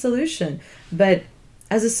 Not as a solution, but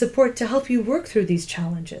as a support to help you work through these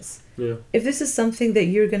challenges. Yeah. If this is something that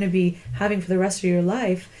you're going to be having for the rest of your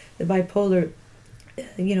life, the bipolar,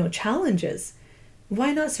 challenges,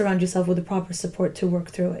 why not surround yourself with the proper support to work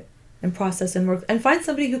through it and process and work, and find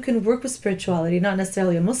somebody who can work with spirituality, not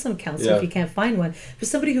necessarily a Muslim counselor if you can't find one, but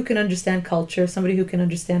somebody who can understand culture, somebody who can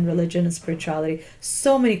understand religion and spirituality.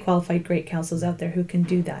 So many qualified great counselors out there who can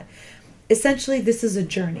do that. Essentially, this is a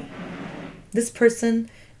journey. This person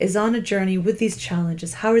is on a journey with these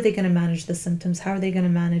challenges. How are they going to manage the symptoms? How are they going to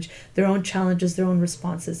manage their own challenges, their own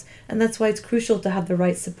responses? And that's why it's crucial to have the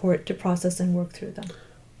right support to process and work through them.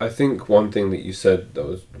 I think one thing that you said that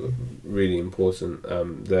was really important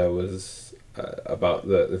there was about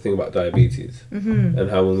the thing about diabetes, and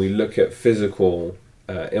how when we look at physical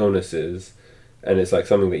illnesses, and it's like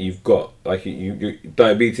something that you've got, like you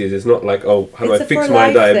diabetes is not like, oh, how do I fix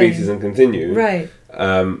my diabetes and continue? Right.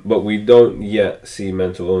 But we don't yet see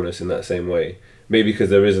mental illness in that same way. Maybe because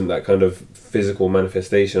there isn't that kind of physical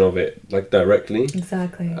manifestation of it, like directly.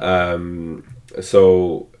 Exactly.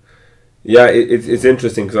 So, yeah, it's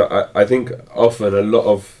interesting because I think often a lot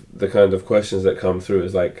of the kind of questions that come through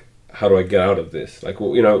is like, how do I get out of this? Like,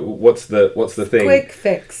 what's the thing? Quick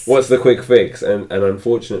fix. What's the quick fix? And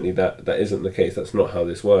unfortunately, that isn't the case. That's not how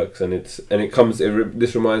this works. And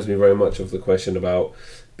this reminds me very much of the question about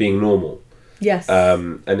being normal. Yes.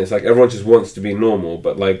 And it's like everyone just wants to be normal,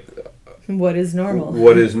 but like, what is normal?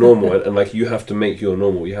 What is normal? and like, you have to make your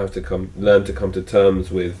normal. You have to learn to come to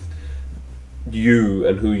terms with you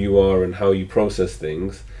and who you are and how you process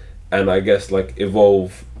things, and I guess like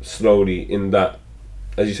evolve slowly in that,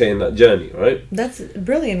 as you say, in that journey, right? That's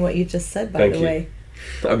brilliant what you just said, by the way.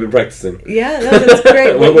 I've been practicing. Yeah, that's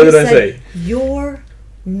great. What did I say? You're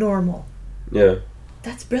normal. Yeah.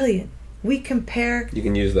 That's brilliant. We compare... You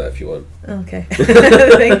can use that if you want. Okay.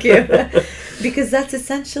 Thank you. Because that's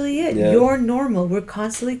essentially it. Yeah. You're normal. We're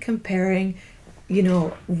constantly comparing,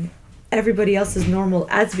 everybody else's normal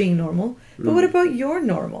as being normal. But what about your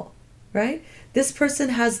normal, right? This person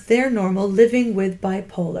has their normal living with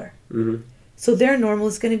bipolar. Mm-hmm. So their normal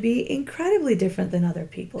is going to be incredibly different than other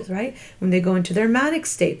people's, right? When they go into their manic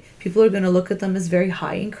state, people are going to look at them as very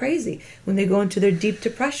high and crazy. When they go into their deep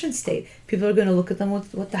depression state, people are going to look at them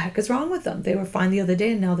with, what the heck is wrong with them? They were fine the other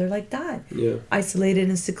day and now they're like that. Yeah. Isolated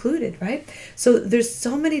and secluded, right? So there's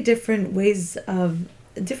so many different ways of,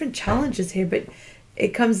 different challenges here, but it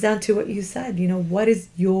comes down to what you said, what is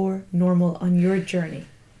your normal on your journey?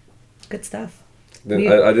 Good stuff. I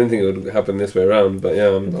didn't think it would happen this way around, but yeah,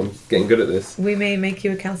 I'm getting good at this. We may make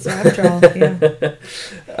you a counselor after all.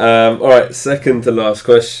 Yeah. All right, second to last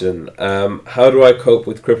question. How do I cope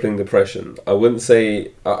with crippling depression? I would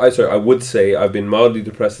say I've been mildly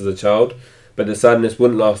depressed as a child, but the sadness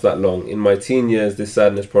wouldn't last that long. In my teen years, this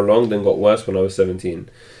sadness prolonged and got worse when I was 17.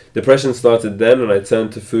 Depression started then, and I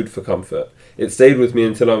turned to food for comfort. It stayed with me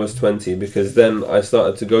until I was 20, because then I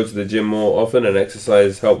started to go to the gym more often and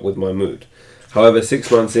exercise helped with my mood. However,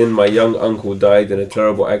 6 months in, my young uncle died in a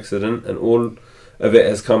terrible accident, and all of it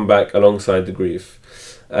has come back alongside the grief.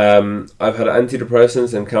 I've had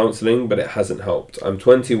antidepressants and counselling, but it hasn't helped. I'm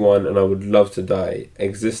 21 and I would love to die.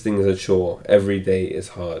 Existing is a chore. Every day is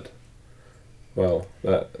hard. Wow.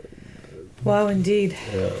 Wow, indeed.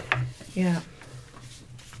 Yeah.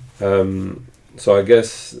 So I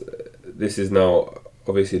guess this is now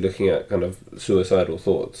obviously looking at kind of suicidal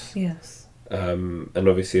thoughts. Yes. And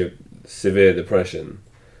obviously severe depression.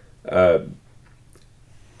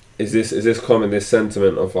 Is this common, this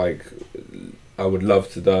sentiment of like, I would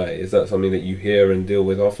love to die? Is that something that you hear and deal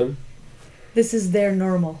with often? This is their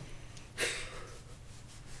normal.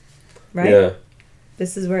 Right? Yeah.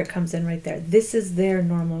 This is where it comes in right there. This is their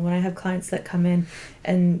normal. When I have clients that come in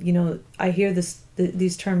and, I hear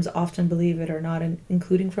these terms often, believe it or not,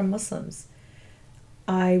 including from Muslims.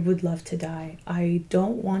 I would love to die. I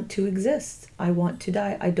don't want to exist. I want to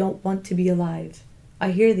die. I don't want to be alive. I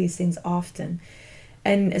hear these things often.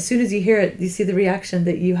 And as soon as you hear it, you see the reaction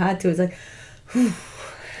that you had to. It's like, whew.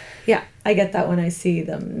 Yeah, I get that when I see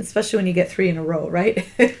them, especially when you get 3 in a row, right?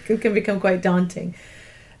 It can become quite daunting.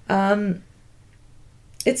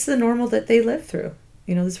 It's the normal that they live through.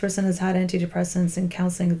 This person has had antidepressants and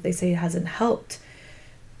counseling that they say hasn't helped.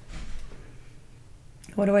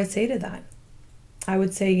 What do I say to that? I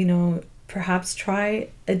would say, perhaps try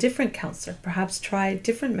a different counselor, perhaps try a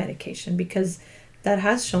different medication, because that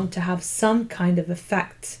has shown to have some kind of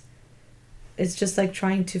effect. It's just like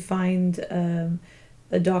trying to find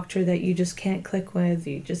a doctor that you just can't click with,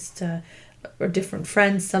 or different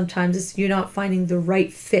friends. Sometimes you're not finding the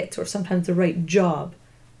right fit or sometimes the right job,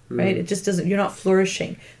 right? It just doesn't, you're not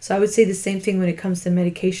flourishing. So I would say the same thing when it comes to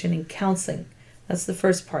medication and counseling. That's the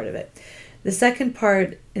first part of it. The second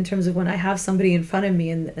part, in terms of when I have somebody in front of me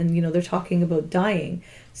and you know, they're talking about dying,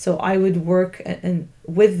 so I would work and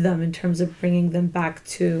with them in terms of bringing them back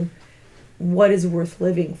to what is worth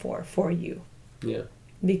living for you. Yeah.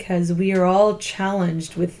 Because we are all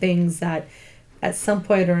challenged with things that at some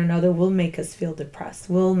point or another will make us feel depressed,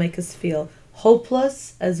 will make us feel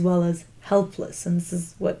hopeless as well as helpless. And this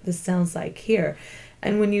is what this sounds like here.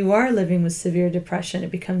 And when you are living with severe depression, it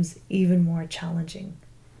becomes even more challenging.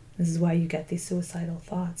 This is why you get these suicidal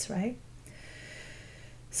thoughts, right?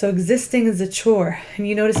 So existing is a chore. And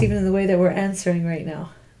you notice even in the way that we're answering right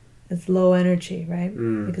now, it's low energy, right?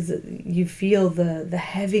 Because you feel the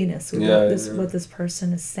heaviness with what this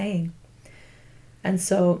person is saying. And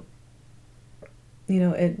so, you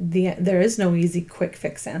know, there is no easy, quick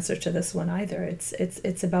fix answer to this one either.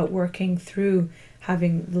 It's about working through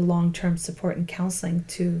having the long-term support and counseling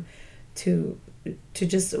to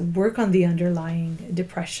just work on the underlying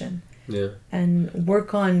depression. Yeah. And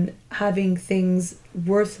work on having things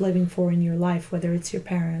worth living for in your life, whether it's your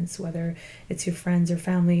parents, whether it's your friends or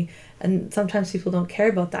family. And sometimes people don't care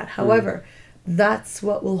about that. However, that's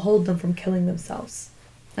what will hold them from killing themselves.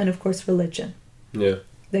 And of course, religion. Yeah.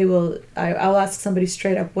 They will, I'll ask somebody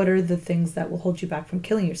straight up, what are the things that will hold you back from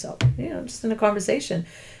killing yourself? You know, just in a conversation.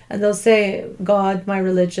 And they'll say, God, my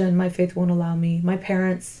religion, my faith won't allow me, my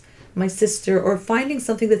parents, my sister, or finding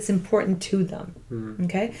something that's important to them.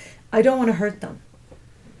 Okay? I don't want to hurt them.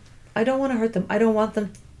 I don't want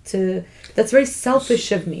them to, that's very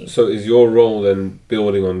selfish of me. So is your role then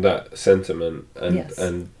building on that sentiment and Yes.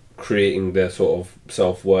 and creating their sort of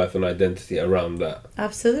self-worth and identity around that?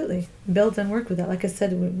 Absolutely. Build and work with that. Like I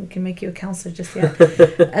said, we can make you a counselor just yet.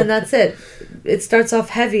 And that's it. It starts off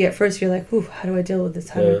heavy at first. You're like, ooh, how do I deal with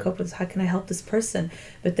this? How do I cope with this? How can I help this person?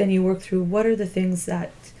 But then you work through what are the things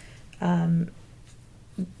that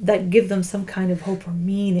that give them some kind of hope or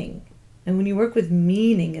meaning. And when you work with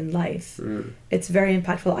meaning in life, it's very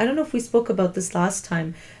impactful. I don't know if we spoke about this last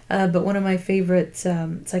time, but one of my favorite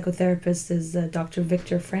psychotherapists is Dr.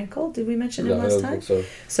 Viktor Frankl. Did we mention him last time? Think so.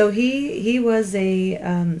 So he was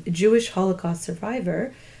a Jewish Holocaust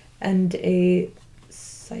survivor and a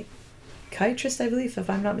psychiatrist, I believe, if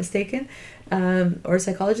I'm not mistaken, or a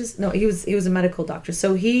psychologist. No, he was a medical doctor.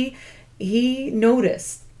 So he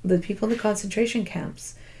noticed the people in the concentration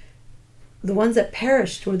camps, the ones that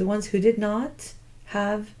perished were the ones who did not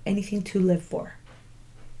have anything to live for.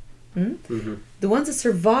 The ones that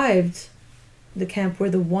survived the camp were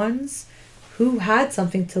the ones who had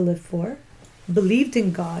something to live for, believed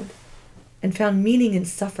in God, and found meaning in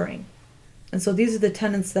suffering. And so these are the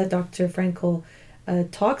tenets that Dr. Frankl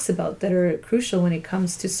talks about that are crucial when it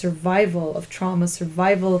comes to survival of trauma,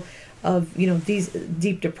 survival of, you know, these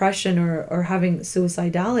deep depression or having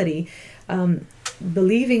suicidality.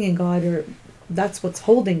 Believing in God, or that's what's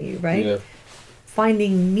holding you, right? Yeah.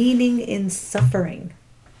 Finding meaning in suffering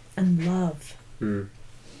and love. And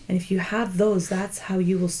if you have those, that's how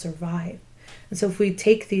you will survive. And so if we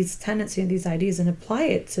take these tenets and these ideas and apply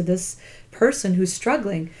it to this person who's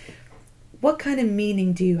struggling, what kind of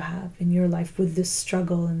meaning do you have in your life with this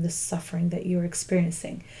struggle and this suffering that you're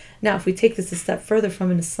experiencing? Now, if we take this a step further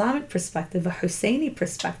from an Islamic perspective, a Husseini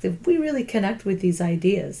perspective, we really connect with these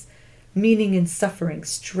ideas. Meaning in suffering,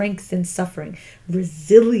 strength in suffering,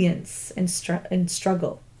 resilience in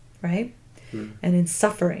struggle, right? And in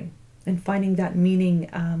suffering, and finding that meaning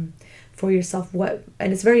for yourself.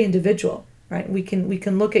 And it's very individual, right? We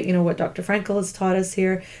can look at, you know, what Dr. Frankl has taught us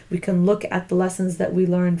here. We can look at the lessons that we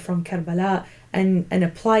learned from Karbala and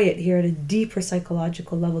apply it here at a deeper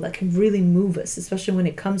psychological level that can really move us, especially when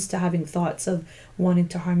it comes to having thoughts of wanting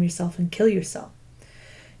to harm yourself and kill yourself.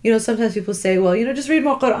 You know, sometimes people say, well, you know, just read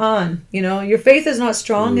more Quran. You know, your faith is not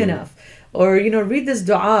strong enough. Or, you know, read this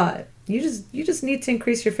dua. You just need to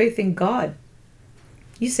increase your faith in God.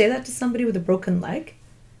 You say that to somebody with a broken leg?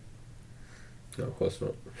 No, of course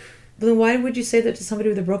not. But then why would you say that to somebody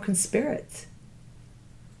with a broken spirit?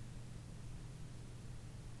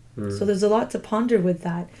 So there's a lot to ponder with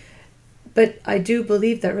that. But I do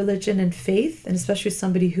believe that religion and faith, and especially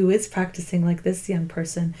somebody who is practicing like this young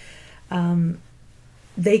person,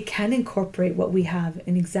 they can incorporate what we have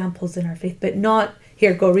in examples in our faith, but not,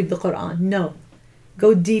 here, go read the Quran. No,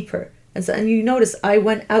 go deeper. And you notice I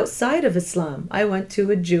went outside of Islam. I went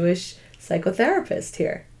to a Jewish psychotherapist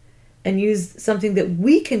here and used something that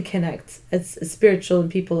we can connect as spiritual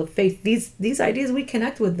and people of faith. These ideas, we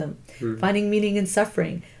connect with them. Finding meaning in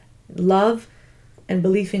suffering, love and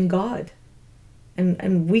belief in God.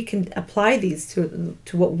 And we can apply these to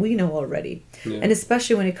what we know already. And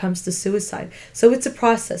especially when it comes to suicide. So it's a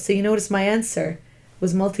process. So you notice my answer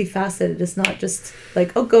was multifaceted. It's not just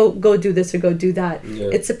like, oh, go do this or go do that. Yeah.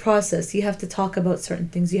 It's a process. You have to talk about certain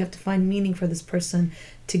things. You have to find meaning for this person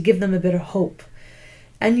to give them a bit of hope.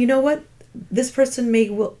 And you know what? This person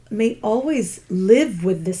may always live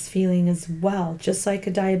with this feeling as well, just like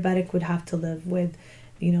a diabetic would have to live with,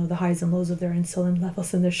 you know, the highs and lows of their insulin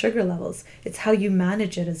levels and their sugar levels. It's how you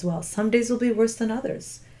manage it as well. Some days will be worse than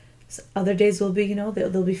others. Other days will be, you know,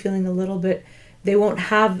 they'll be feeling a little bit, they won't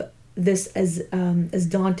have this as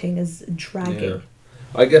daunting, as dragging. Yeah.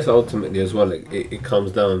 I guess ultimately as well, it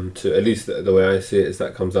comes down to, at least the way I see it, is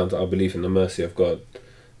that comes down to our belief in the mercy of God.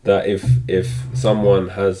 That if someone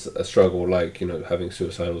has a struggle like, you know, having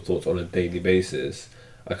suicidal thoughts on a daily basis,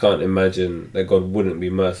 I can't imagine that God wouldn't be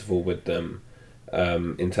merciful with them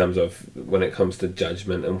in terms of when it comes to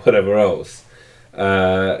judgment and whatever else.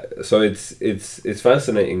 So it's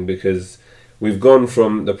fascinating, because we've gone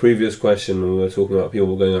from the previous question when we were talking about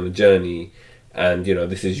people going on a journey and, you know,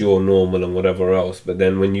 this is your normal and whatever else, but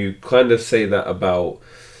then when you kind of say that about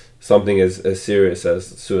something as serious as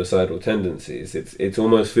suicidal tendencies, it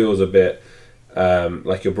almost feels a bit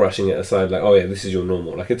like you're brushing it aside, like, oh yeah, this is your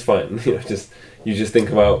normal, like it's fine, you know, you just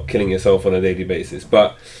think about killing yourself on a daily basis.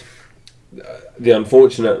 But the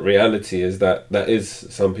unfortunate reality is that is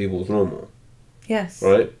some people's normal. Yes.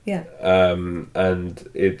 Right? Yeah. And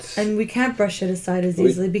we can't brush it aside as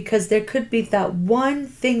easily, because there could be that one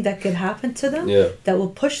thing that could happen to them that will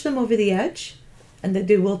push them over the edge, and that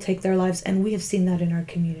they will take their lives. And we have seen that in our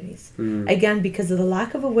communities. Again, because of the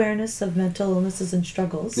lack of awareness of mental illnesses and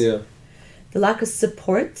struggles, the lack of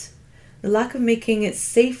support, the lack of making it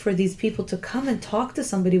safe for these people to come and talk to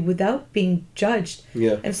somebody without being judged.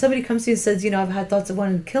 And if somebody comes to you and says, you know, I've had thoughts of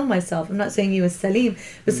wanting to kill myself, I'm not saying you as Salim,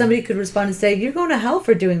 but somebody could respond and say, you're going to hell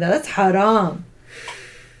for doing that. That's haram.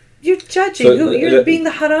 You're judging. So you're being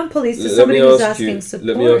the haram police to somebody who's asking support.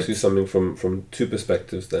 Let me ask you something from two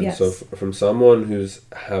perspectives then. Yes. So from someone who's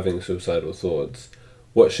having suicidal thoughts,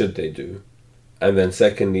 what should they do? And then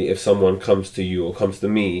secondly, if someone comes to you or comes to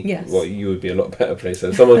me, well, you would be a lot better placed. So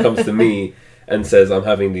if someone comes to me and says, I'm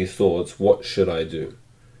having these thoughts, what should I do?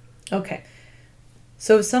 Okay.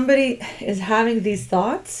 So if somebody is having these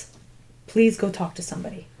thoughts, please go talk to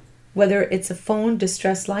somebody. Whether it's a phone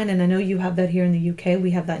distress line, and I know you have that here in the UK,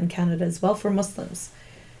 we have that in Canada as well for Muslims.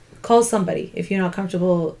 Call somebody. If you're not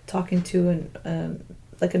comfortable talking to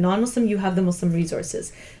like a non-Muslim, you have the Muslim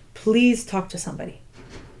resources. Please talk to somebody.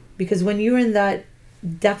 Because when you're in that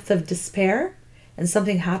depth of despair and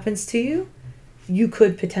something happens to you, you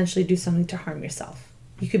could potentially do something to harm yourself.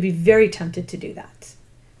 You could be very tempted to do that.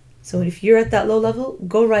 So if you're at that low level,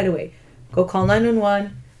 go right away. Go call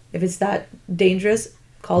 911. If it's that dangerous,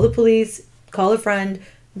 call the police, call a friend,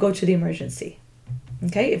 go to the emergency.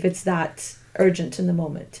 Okay? If it's that urgent in the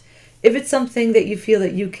moment. If it's something that you feel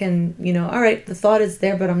that you can, you know, all right, the thought is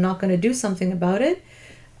there, but I'm not going to do something about it,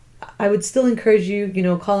 I would still encourage you, you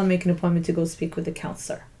know, call and make an appointment to go speak with a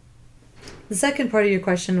counselor. The second part of your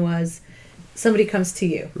question was, somebody comes to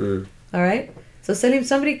you. All right? So Salim,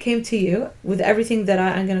 somebody came to you with everything that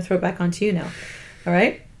I'm going to throw back onto you now. All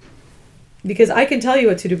right? Because I can tell you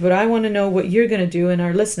what to do, but I want to know what you're going to do, and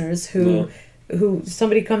our listeners who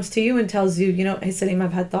somebody comes to you and tells you, you know, hey Salim,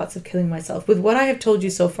 I've had thoughts of killing myself. With what I have told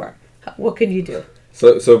you so far, what can you do?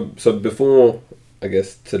 So before, I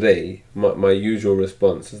guess, today, my usual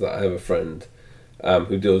response is that I have a friend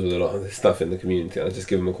who deals with a lot of this stuff in the community. And I just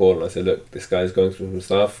give him a call and I say, look, this guy's going through some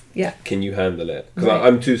stuff. Yeah. Can you handle it? Because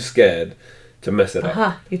I'm too scared to mess it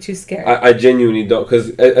up. You're too scared. I genuinely don't,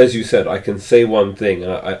 because as you said, I can say one thing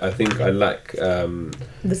and I think I lack...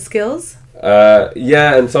 the skills?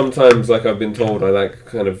 Yeah, and sometimes, like I've been told, I lack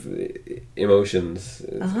kind of emotions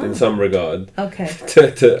in some regard. Okay.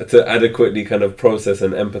 To adequately kind of process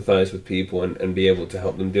and empathize with people and be able to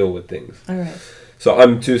help them deal with things. All right. So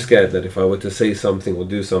I'm too scared that if I were to say something or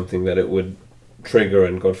do something that it would trigger,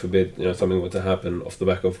 and God forbid, you know, something were to happen off the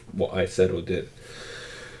back of what I said or did.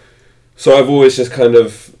 So I've always just kind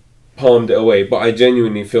of palmed it away, but I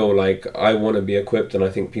genuinely feel like I want to be equipped, and I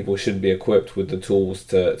think people should be equipped with the tools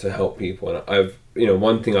to help people. And I've, you know,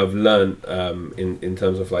 one thing I've learned in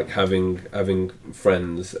terms of like having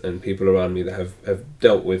friends and people around me that have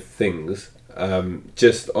dealt with things,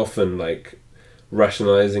 just often like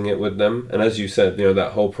rationalizing it with them. And as you said, you know,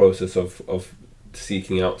 that whole process of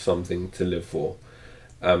seeking out something to live for.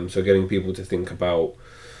 So getting people to think about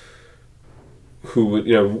who would,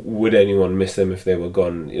 you know, would anyone miss them if they were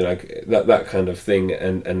gone, you know, like that kind of thing.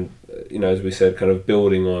 And you know, as we said, kind of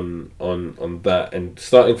building on that and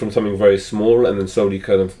starting from something very small and then slowly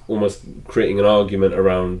kind of almost creating an argument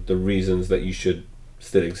around the reasons that you should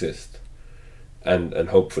still exist. And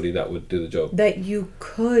hopefully that would do the job. That you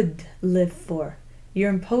could live for. you're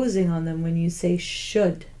imposing on them when you say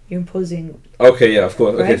should. You're imposing. Okay, yeah, of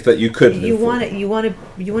course. Right? Okay, so that you could. You want it. You want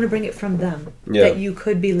to bring it from them that you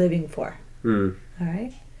could be living for. Mm. All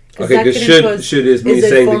right. Okay, because should is me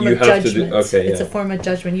saying that you have to do. Okay, it's a form of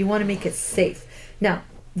judgment. You want to make it safe. Now,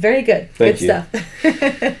 very good. Thank you. Stuff.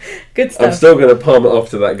 Good stuff. I'm still going to palm it off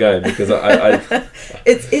to that guy because I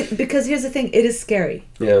because here's the thing. It is scary.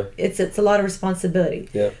 Yeah. It's a lot of responsibility.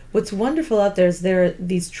 Yeah. What's wonderful out there is there are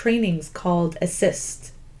these trainings called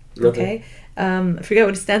Assist. Okay. I forget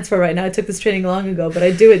what it stands for right now. I took this training long ago, but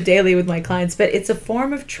I do it daily with my clients. But it's a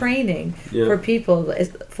form of training for people,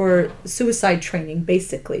 for suicide training,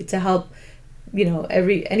 basically, to help,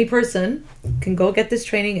 any person can go get this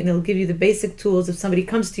training, and it'll give you the basic tools if somebody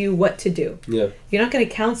comes to you, what to do. Yeah. You're not going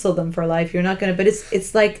to counsel them for life. You're not going to, but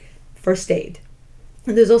it's like first aid.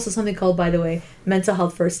 And there's also something called, by the way, mental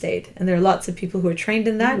health first aid. And there are lots of people who are trained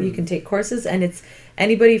in that. You can take courses, and it's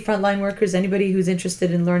anybody, frontline workers, anybody who's interested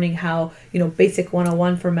in learning how, basic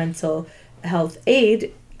 101 for mental health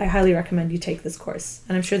aid, I highly recommend you take this course.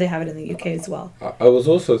 And I'm sure they have it in the UK as well. I was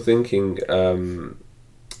also thinking,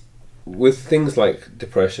 with things like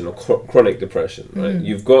depression or chronic depression, right?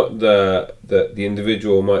 You've got the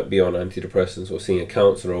individual might be on antidepressants or seeing a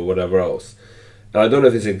counselor or whatever else. And I don't know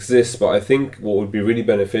if this exists, but I think what would be really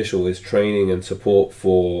beneficial is training and support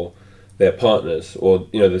for their partners or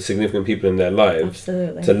the significant people in their lives.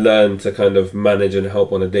 Absolutely. To learn to kind of manage and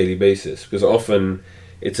help on a daily basis, because often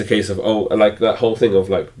it's a case of like that whole thing of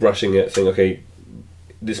like brushing it, saying, okay,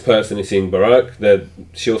 this person is seeing Barak, that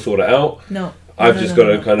she'll sort it out. No. I've just got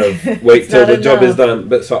to kind of wait till the job is done.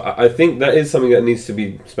 But so I think that is something that needs to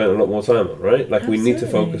be spent a lot more time on, right? Like we need to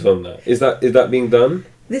focus on that. Is that being done?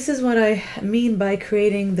 This is what I mean by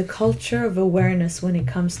creating the culture of awareness when it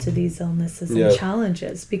comes to these illnesses and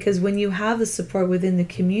challenges. Because when you have the support within the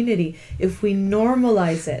community, if we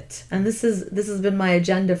normalize it, and this has been my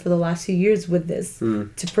agenda for the last few years with this,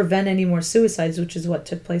 to prevent any more suicides, which is what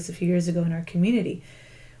took place a few years ago in our community.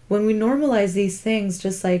 When we normalize these things,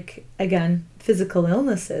 just like, again, physical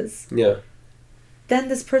illnesses, then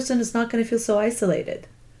this person is not going to feel so isolated.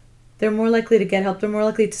 They're more likely to get help. They're more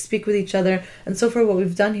likely to speak with each other. And so far what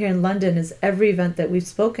we've done here in London is every event that we've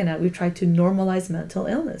spoken at, we've tried to normalize mental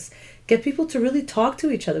illness. Get people to really talk to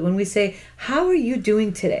each other. When we say, how are you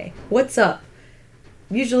doing today? What's up?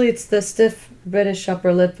 Usually it's the stiff British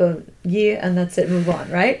upper lip of, and that's it, move on,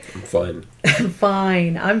 right? I'm fine.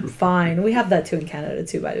 Fine. I'm fine. We have that too in Canada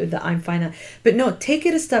too, by the way, the I'm fine. But no, take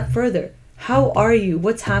it a step further. How are you?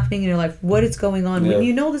 What's happening in your life? What is going on? When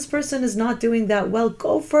you know this person is not doing that well,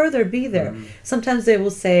 go further, be there. Sometimes they will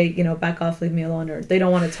say, back off, leave me alone, or they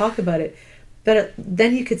don't want to talk about it. But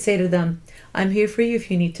then you could say to them, I'm here for you if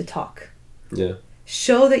you need to talk. Yeah.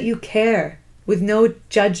 Show that you care with no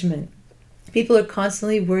judgment. People are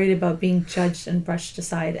constantly worried about being judged and brushed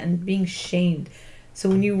aside and being shamed. So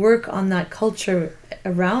when you work on that culture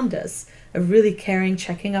around us, of really caring,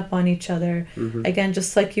 checking up on each other. Again,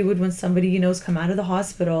 just like you would when somebody has come out of the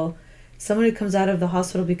hospital. Someone who comes out of the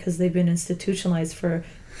hospital because they've been institutionalized for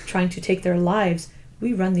trying to take their lives,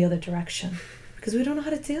 we run the other direction because we don't know how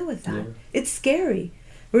to deal with that. It's scary.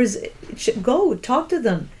 Whereas, go talk to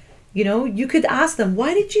them. You could ask them,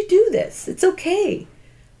 why did you do this? It's okay.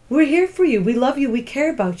 We're here for you. We love you. We care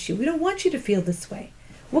about you. We don't want you to feel this way.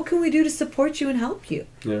 What can we do to support you and help you?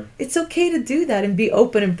 Yeah. It's okay to do that and be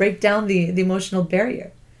open and break down the emotional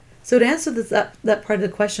barrier. So to answer that part of the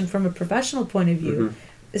question from a professional point of view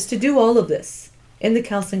is to do all of this in the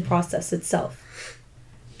counseling process itself.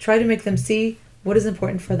 Try to make them see what is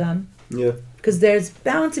important for them. Yeah. Because there's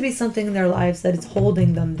bound to be something in their lives that is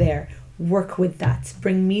holding them there. Work with that.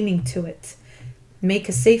 Bring meaning to it. Make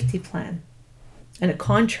a safety plan and a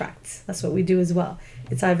contract. That's what we do as well.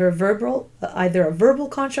 It's either a verbal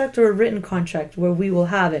contract or a written contract where we will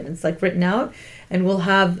have it. It's like written out, and we'll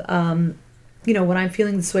have, when I'm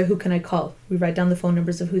feeling this way, who can I call? We write down the phone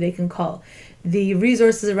numbers of who they can call. The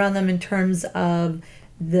resources around them in terms of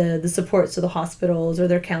the support, so the hospitals or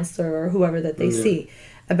their counselor or whoever that they see.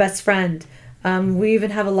 A best friend. We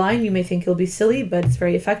even have a line, you may think it'll be silly, but it's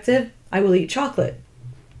very effective. I will eat chocolate.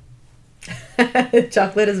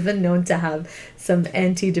 Chocolate has been known to have some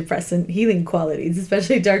antidepressant healing qualities,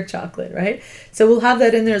 especially dark chocolate, right? So we'll have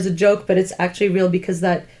that in there as a joke, but it's actually real because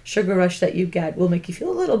that sugar rush that you get will make you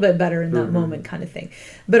feel a little bit better in that moment, kind of thing.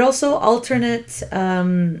 But also alternate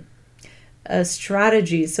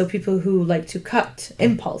strategies. So people who like to cut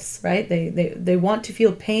impulse, right? They want to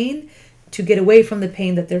feel pain to get away from the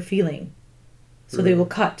pain that they're feeling. So they will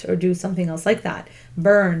cut or do something else like that.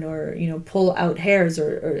 Burn or, pull out hairs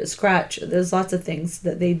or scratch. There's lots of things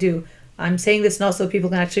that they do. I'm saying this not so people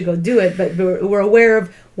can actually go do it, but we're aware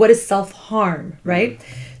of what is self-harm, right?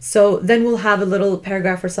 So then we'll have a little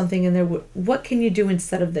paragraph or something in there. What can you do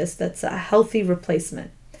instead of this that's a healthy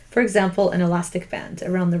replacement? For example, an elastic band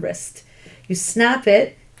around the wrist. You snap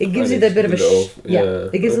it. It gives you that bit of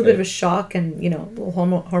it gives a bit of a shock and, you know, a little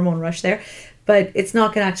hormone rush there. But it's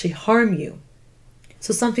not going to actually harm you.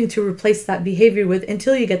 So something to replace that behavior with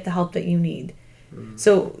until you get the help that you need.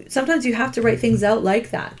 So sometimes you have to write things out like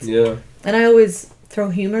that. Yeah. And I always throw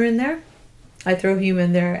humor in there. I throw humor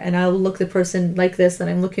in there and I'll look the person like this, and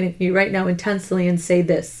I'm looking at you right now intensely and say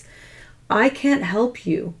this: I can't help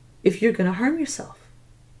you if you're going to harm yourself.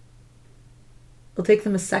 It'll take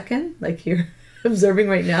them a second, like you're observing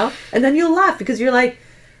right now, and then you'll laugh because you're like,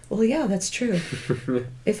 well, yeah, that's true.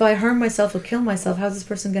 If I harm myself or kill myself, how's this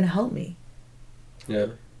person going to help me? Yeah.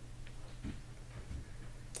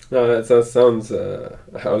 No, that sounds.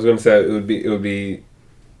 I was going to say it would be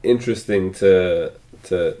interesting to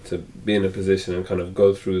be in a position and kind of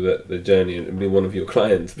go through the journey and be one of your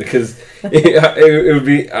clients, because it would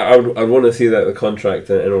be. I'd want to see the contract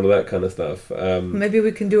and all of that kind of stuff. Maybe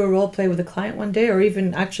we can do a role play with a client one day, or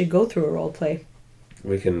even actually go through a role play.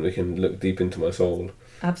 We can look deep into my soul.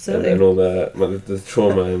 Absolutely. And all the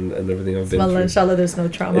trauma and everything I've been through. Inshallah, there's no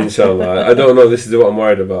trauma. Inshallah. I don't know. This is what I'm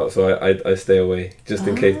worried about, so I stay away just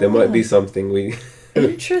in case there might be something we.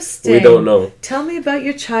 Interesting. We don't know. Tell me about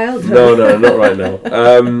your childhood. No, not right now.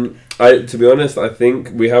 To be honest, I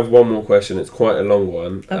think we have one more question. It's quite a long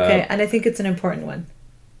one. Okay, and I think it's an important one.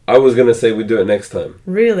 I was gonna say we do it next time.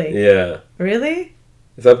 Really? Yeah. Really?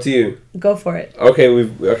 It's up to you. Go for it. Okay,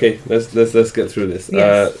 let's get through this.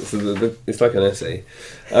 Yes. So it's like an essay.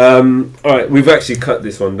 All right, we've actually cut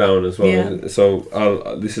this one down as well. Yeah.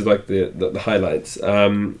 So this is like the highlights.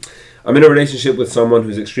 I'm in a relationship with someone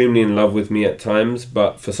who's extremely in love with me at times,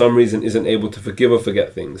 but for some reason isn't able to forgive or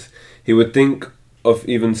forget things. He would think of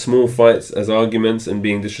even small fights as arguments and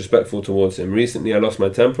being disrespectful towards him. Recently I lost my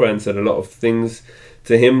temper and said a lot of things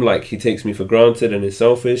to him, like he takes me for granted and is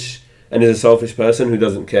selfish and is a selfish person who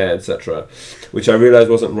doesn't care, etc., which I realized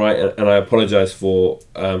wasn't right, and I apologized for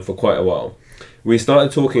quite a while. We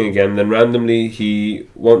started talking again, then randomly he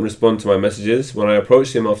won't respond to my messages. When I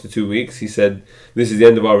approached him after 2 weeks, he said this is the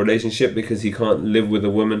end of our relationship because he can't live with a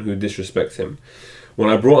woman who disrespects him. When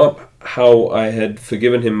I brought up how I had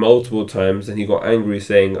forgiven him multiple times, and he got angry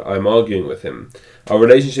saying I'm arguing with him. Our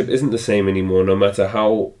relationship isn't the same anymore, no matter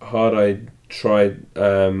how hard I tried,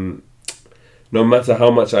 no matter how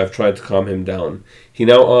much I've tried to calm him down. He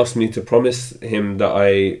now asked me to promise him that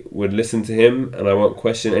I would listen to him and I won't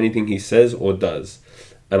question anything he says or does,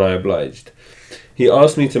 and I obliged. He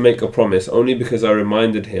asked me to make a promise only because I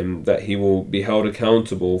reminded him that he will be held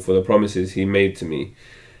accountable for the promises he made to me.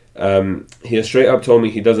 He has straight up told me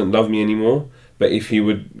he doesn't love me anymore, but if he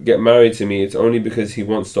would get married to me, it's only because he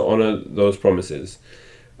wants to honor those promises.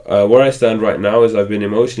 Where I stand right now is I've been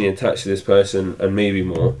emotionally attached to this person and maybe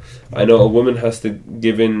more. I know a woman has to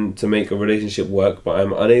give in to make a relationship work, but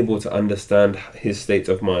I'm unable to understand his state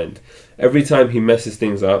of mind. Every time he messes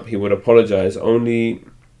things up, he would apologize only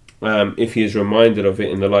if he is reminded of it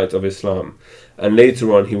in the light of Islam. And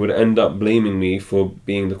later on, he would end up blaming me for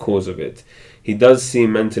being the cause of it. He does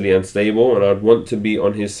seem mentally unstable, and I'd want to be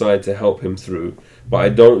on his side to help him through, but I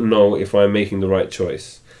don't know if I'm making the right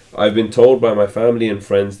choice. I've been told by my family and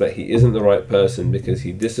friends that he isn't the right person because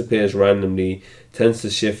he disappears randomly, tends to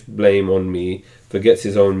shift blame on me, forgets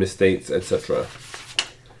his own mistakes, etc.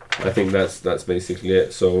 I think that's basically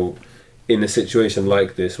it. So in a situation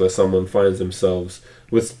like this where someone finds themselves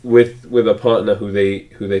with a partner who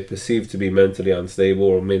they perceive to be mentally unstable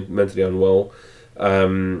or mentally unwell,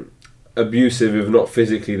 abusive, if not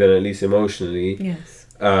physically, then at least emotionally. Yes.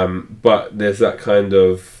 But there's that kind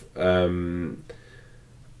of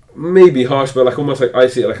maybe harsh, but like almost like I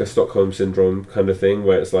see it like a Stockholm syndrome kind of thing,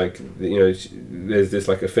 where it's like, you know, there's this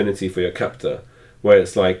like affinity for your captor, where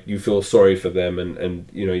it's like you feel sorry for them, and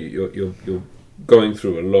you know you're going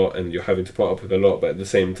through a lot and you're having to put up with a lot, but at the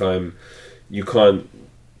same time you can't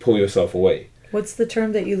pull yourself away. What's the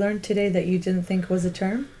term that you learned today that you didn't think was a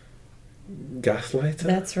term? Gaslighter.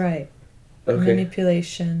 That's right. Okay.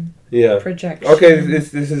 Manipulation. Yeah. Projection. Okay,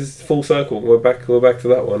 this is full circle. We're back to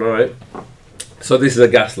that one. All right. So this is a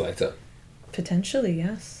gaslighter. Potentially,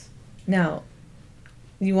 yes. Now,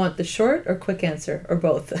 you want the short or quick answer, or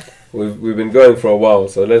both? We've been going for a while,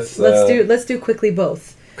 so let's do quickly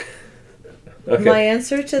both. Okay. My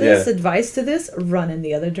answer to this, advice to this, run in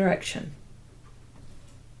the other direction.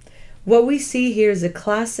 What we see here is a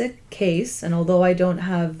classic case, and although I don't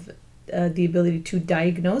have the ability to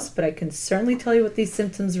diagnose, but I can certainly tell you what these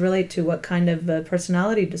symptoms relate to, what kind of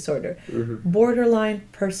personality disorder. Borderline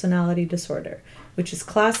personality disorder, which is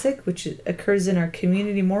classic, which occurs in our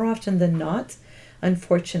community more often than not,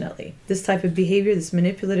 unfortunately. This type of behavior, this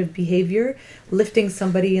manipulative behavior, lifting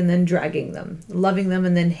somebody and then dragging them, loving them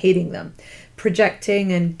and then hating them,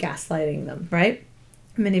 projecting and gaslighting them, right?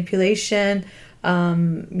 Manipulation,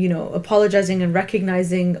 apologizing and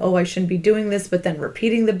recognizing, oh, I shouldn't be doing this, but then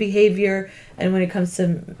repeating the behavior. And when it comes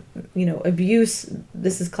to, abuse,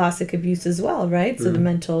 this is classic abuse as well, right? So the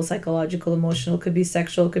mental, psychological, emotional, could be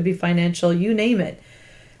sexual, could be financial, you name it.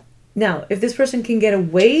 Now, if this person can get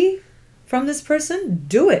away from this person,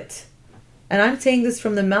 do it. And I'm saying this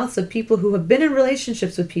from the mouths of people who have been in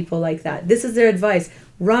relationships with people like that. This is their advice.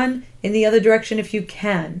 Run in the other direction if you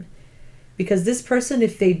can. Because this person,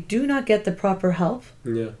 if they do not get the proper help,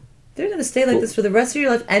 they're going to stay like this for the rest of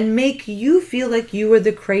your life and make you feel like you are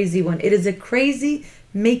the crazy one. It is a crazy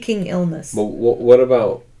making illness. But what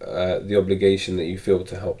about the obligation that you feel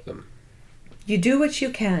to help them? You do what you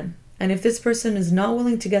can. And if this person is not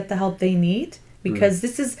willing to get the help they need, because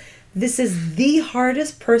this is the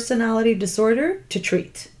hardest personality disorder to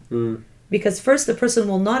treat. Because first, the person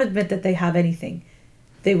will not admit that they have anything.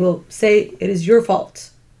 They will say it is your fault.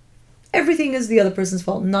 Everything is the other person's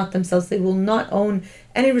fault, not themselves. They will not own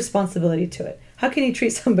any responsibility to it. How can you treat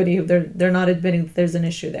somebody if they're not admitting that there's an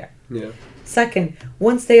issue there? Yeah. Second,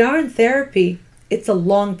 once they are in therapy, it's a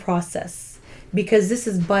long process because this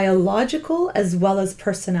is biological as well as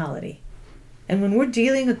personality. And when we're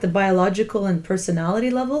dealing with the biological and personality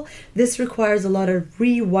level, this requires a lot of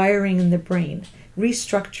rewiring in the brain,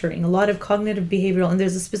 restructuring, a lot of cognitive behavioral, and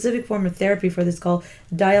there's a specific form of therapy for this called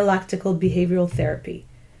dialectical behavioral therapy.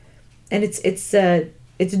 And it's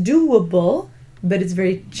doable, but it's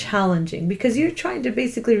very challenging because you're trying to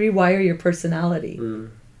basically rewire your personality,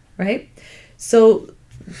 right? So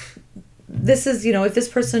this is, if this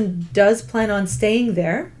person does plan on staying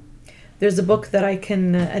there, there's a book that I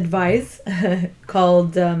can advise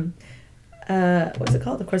called, what's it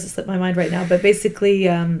called? Of course, it slipped my mind right now, but basically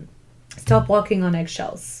Stop Walking on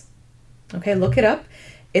Eggshells. Okay, look it up.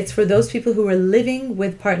 It's for those people who are living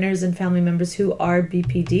with partners and family members who are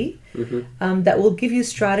BPD, that will give you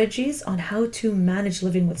strategies on how to manage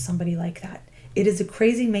living with somebody like that. It is a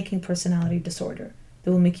crazy making personality disorder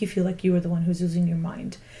that will make you feel like you are the one who's losing your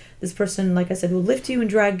mind. This person, like I said, will lift you and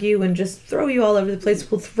drag you and just throw you all over the place,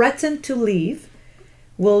 will threaten to leave,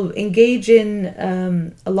 will engage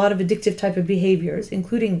in a lot of addictive type of behaviors,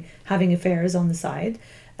 including having affairs on the side,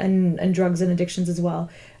 and drugs and addictions as well.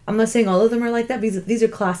 I'm not saying all of them are like that. These are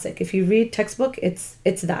classic. If you read textbook, it's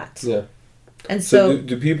that. Yeah. And so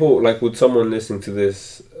do people, like, would someone listening to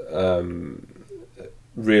this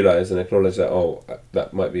realize and acknowledge that, oh,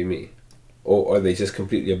 that might be me? Or are they just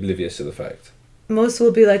completely oblivious to the fact? Most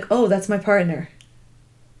will be like, oh, that's my partner,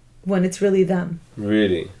 when it's really them.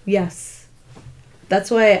 Really? Yes. That's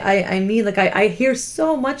why I mean, like, I hear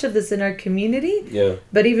so much of this in our community,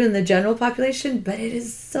 but even in the general population, but it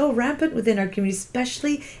is so rampant within our community,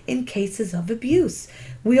 especially in cases of abuse.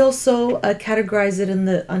 We also categorize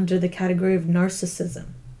it under the category of narcissism.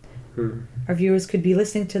 Our viewers could be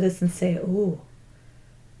listening to this and say, oh,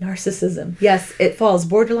 narcissism. Yes, it falls.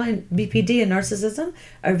 Borderline BPD and narcissism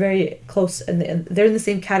are very close, and they're in the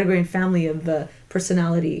same category and family of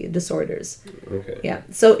personality disorders. Okay. Yeah.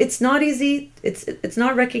 So it's not easy. It's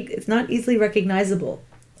not easily recognizable.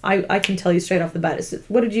 I can tell you straight off the bat.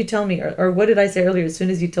 What did you tell me, or what did I say earlier? As soon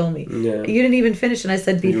as you told me, you didn't even finish, and I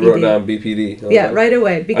said BPD. You wrote down BPD. Right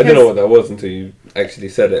away. Because I didn't know what that was until you actually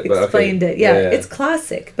said it. But explained it. Yeah, it's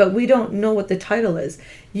classic, but we don't know what the title is.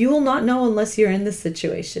 You will not know unless you're in this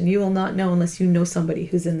situation. You will not know unless you know somebody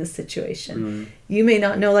who's in this situation. You may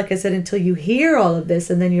not know, like I said, until you hear all of this,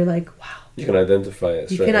 and then you're like, wow. You can identify it.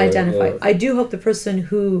 You can identify it. I do hope the person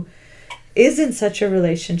who is in such a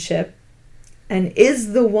relationship and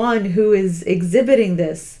is the one who is exhibiting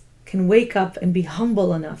this can wake up and be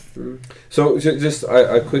humble enough. So just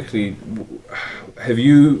I quickly, have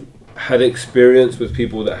you had experience with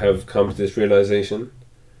people that have come to this realization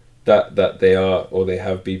that they are or they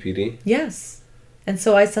have BPD? Yes. And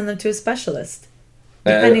so I send them to a specialist,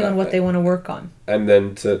 depending on what they want to work on. And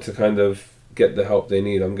then to kind of get the help they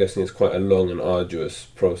need, I'm guessing it's quite a long and arduous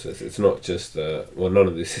process. It's not just none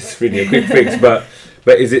of this is really a quick fix,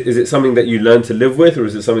 but is it something that you learn to live with, or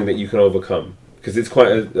is it something that you can overcome? Because it's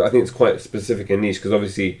I think it's quite specific and niche, because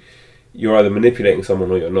obviously you're either manipulating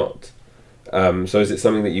someone or you're not. So is it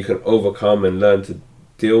something that you can overcome and learn to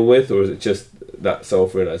deal with, or is it just that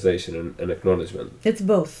self-realization and acknowledgement? It's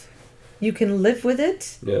both. You can live with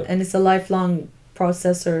it, and it's a lifelong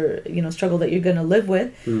process or struggle that you're going to live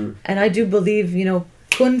with. And I do believe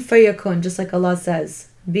kun fayakun, just like Allah says,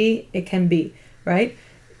 be, it can be, right?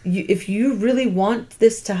 If you really want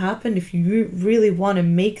this to happen, if you really want to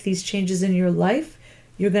make these changes in your life,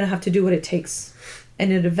 you're going to have to do what it takes,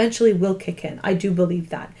 and it eventually will kick in. I do believe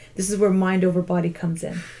that. This is where mind over body comes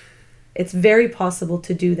in. It's very possible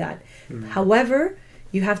to do that. However,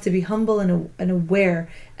 you have to be humble and aware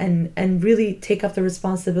and really take up the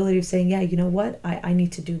responsibility of saying, yeah, you know what? I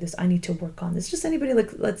need to do this. I need to work on this. Just anybody,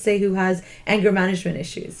 like, let's say, who has anger management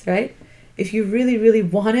issues, right? If you really, really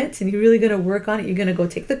want it and you're really going to work on it, you're going to go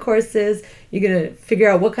take the courses. You're going to figure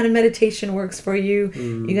out what kind of meditation works for you.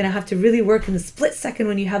 You're going to have to really work in the split second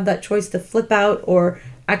when you have that choice to flip out or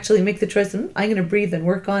actually make the choice, I'm going to breathe and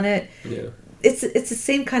work on it. Yeah. It's the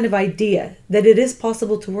same kind of idea, that it is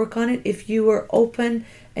possible to work on it if you are open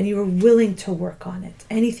and you are willing to work on it.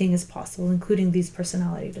 Anything is possible, including these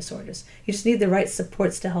personality disorders. You just need the right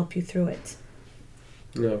supports to help you through it.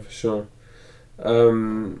 No, for sure.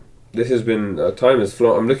 This has been time has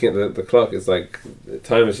flown. I'm looking at the clock. It's like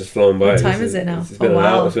time has just flown by. What time is it now? It's been an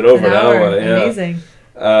hour. It's been over an hour. Yeah. Amazing.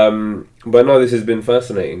 But no, this has been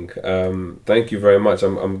fascinating. Thank you very much.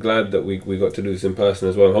 I'm glad that we got to do this in person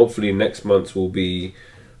as well. Hopefully next month will be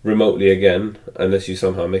remotely again, unless you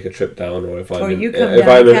somehow make a trip down, or if I'm in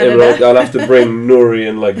Canada, I'll have to bring Nouri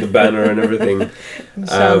and like the banner and everything.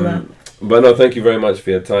 Inshallah. But no, thank you very much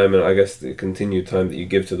for your time, and I guess the continued time that you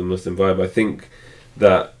give to the Muslim Vibe. I think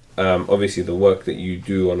that obviously the work that you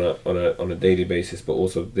do on a daily basis, but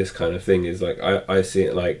also this kind of thing is like I see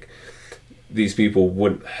it like these people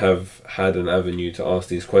wouldn't have had an avenue to ask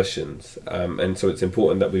these questions, and so it's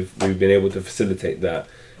important that we've been able to facilitate that.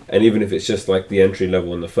 And even if it's just like the entry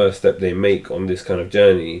level and the first step they make on this kind of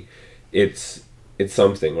journey, it's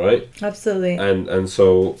something, right? Absolutely. And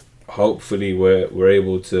so hopefully we're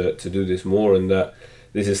able to do this more, and that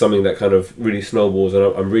this is something that kind of really snowballs. And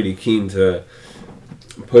I'm really keen to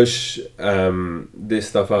push this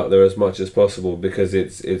stuff out there as much as possible, because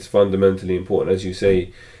it's fundamentally important. As you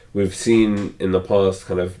say, we've seen in the past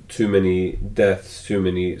kind of too many deaths, too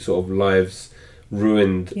many sort of lives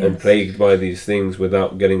ruined and plagued by these things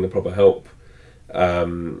without getting the proper help.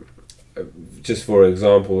 Just for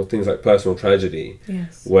example, things like personal tragedy,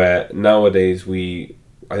 where nowadays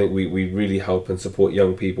I think we really help and support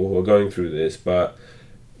young people who are going through this, but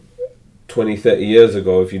 20-30 years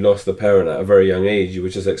ago, if you lost a parent at a very young age, you were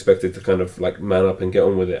just expected to kind of like man up and get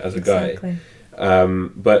on with it as a guy.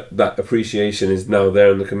 But that appreciation is now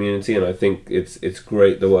there in the community, and I think it's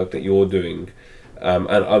great the work that you're doing, and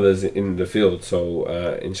others in the field. So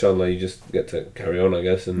inshallah, you just get to carry on, I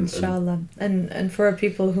guess. Inshallah. And for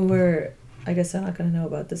people who were, I guess they're not going to know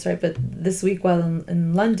about this, right? But this week while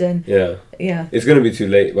in London, it's going to be too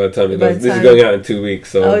late by the time this is going out in 2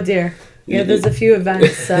 weeks. So oh dear. Yeah, there's a few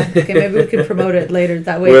events. Okay, maybe we can promote it later.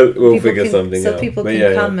 That way, we'll figure something out. So people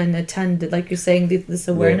can come and attend, like you're saying, this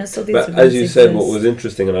awareness of these events. As you said, what was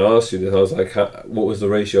interesting, and I asked you this, I was like, what was the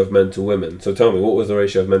ratio of men to women? So tell me, what was the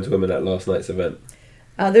ratio of men to women at last night's event?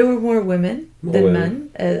 There were more women than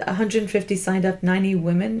men. 150 signed up, 90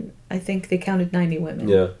 women. I think they counted 90 women.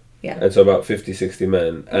 Yeah. And so about 50-60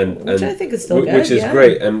 men, which I think is still good. Which is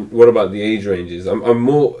great. And what about the age ranges? I'm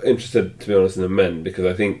more interested, to be honest, in the men, because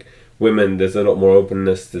I think women, there's a lot more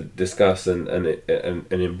openness to discuss and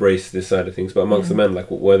embrace this side of things. But amongst the men, like,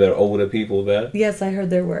 were there older people there? Yes, I heard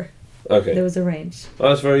there were. Okay. There was a range. Oh,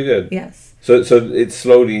 that's very good. Yes. So it's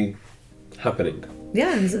slowly happening.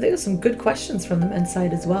 Yeah, and so there were some good questions from the men's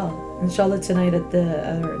side as well. Inshallah, tonight at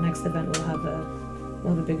our next event, we'll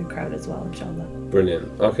have a bigger crowd as well, inshallah.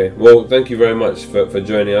 Brilliant. Okay. Well, thank you very much for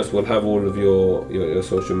joining us. We'll have all of your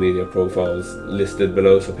social media profiles listed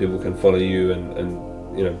below so people can follow you and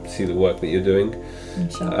see the work that you're doing.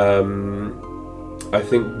 Inshallah. I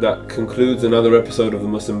think that concludes another episode of the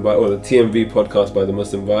Muslim Vibe, or the TMV podcast by the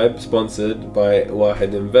Muslim Vibe, sponsored by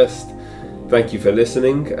Wahed Invest. Thank you for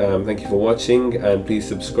listening. Thank you for watching, and please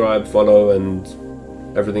subscribe, follow, and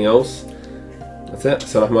everything else. That's it.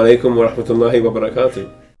 Assalamu alaikum wa rahmatullahi wa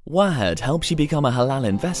barakatuh. Wahed helps you become a halal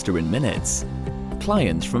investor in minutes.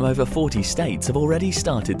 Clients from over 40 states have already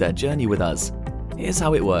started their journey with us. Here's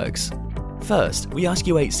how it works. First, we ask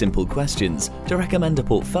you 8 simple questions to recommend a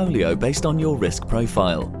portfolio based on your risk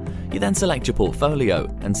profile. You then select your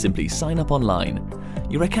portfolio and simply sign up online.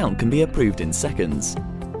 Your account can be approved in seconds.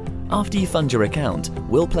 After you fund your account,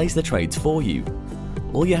 we'll place the trades for you.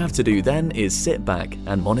 All you have to do then is sit back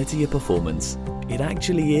and monitor your performance. It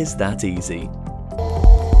actually is that easy.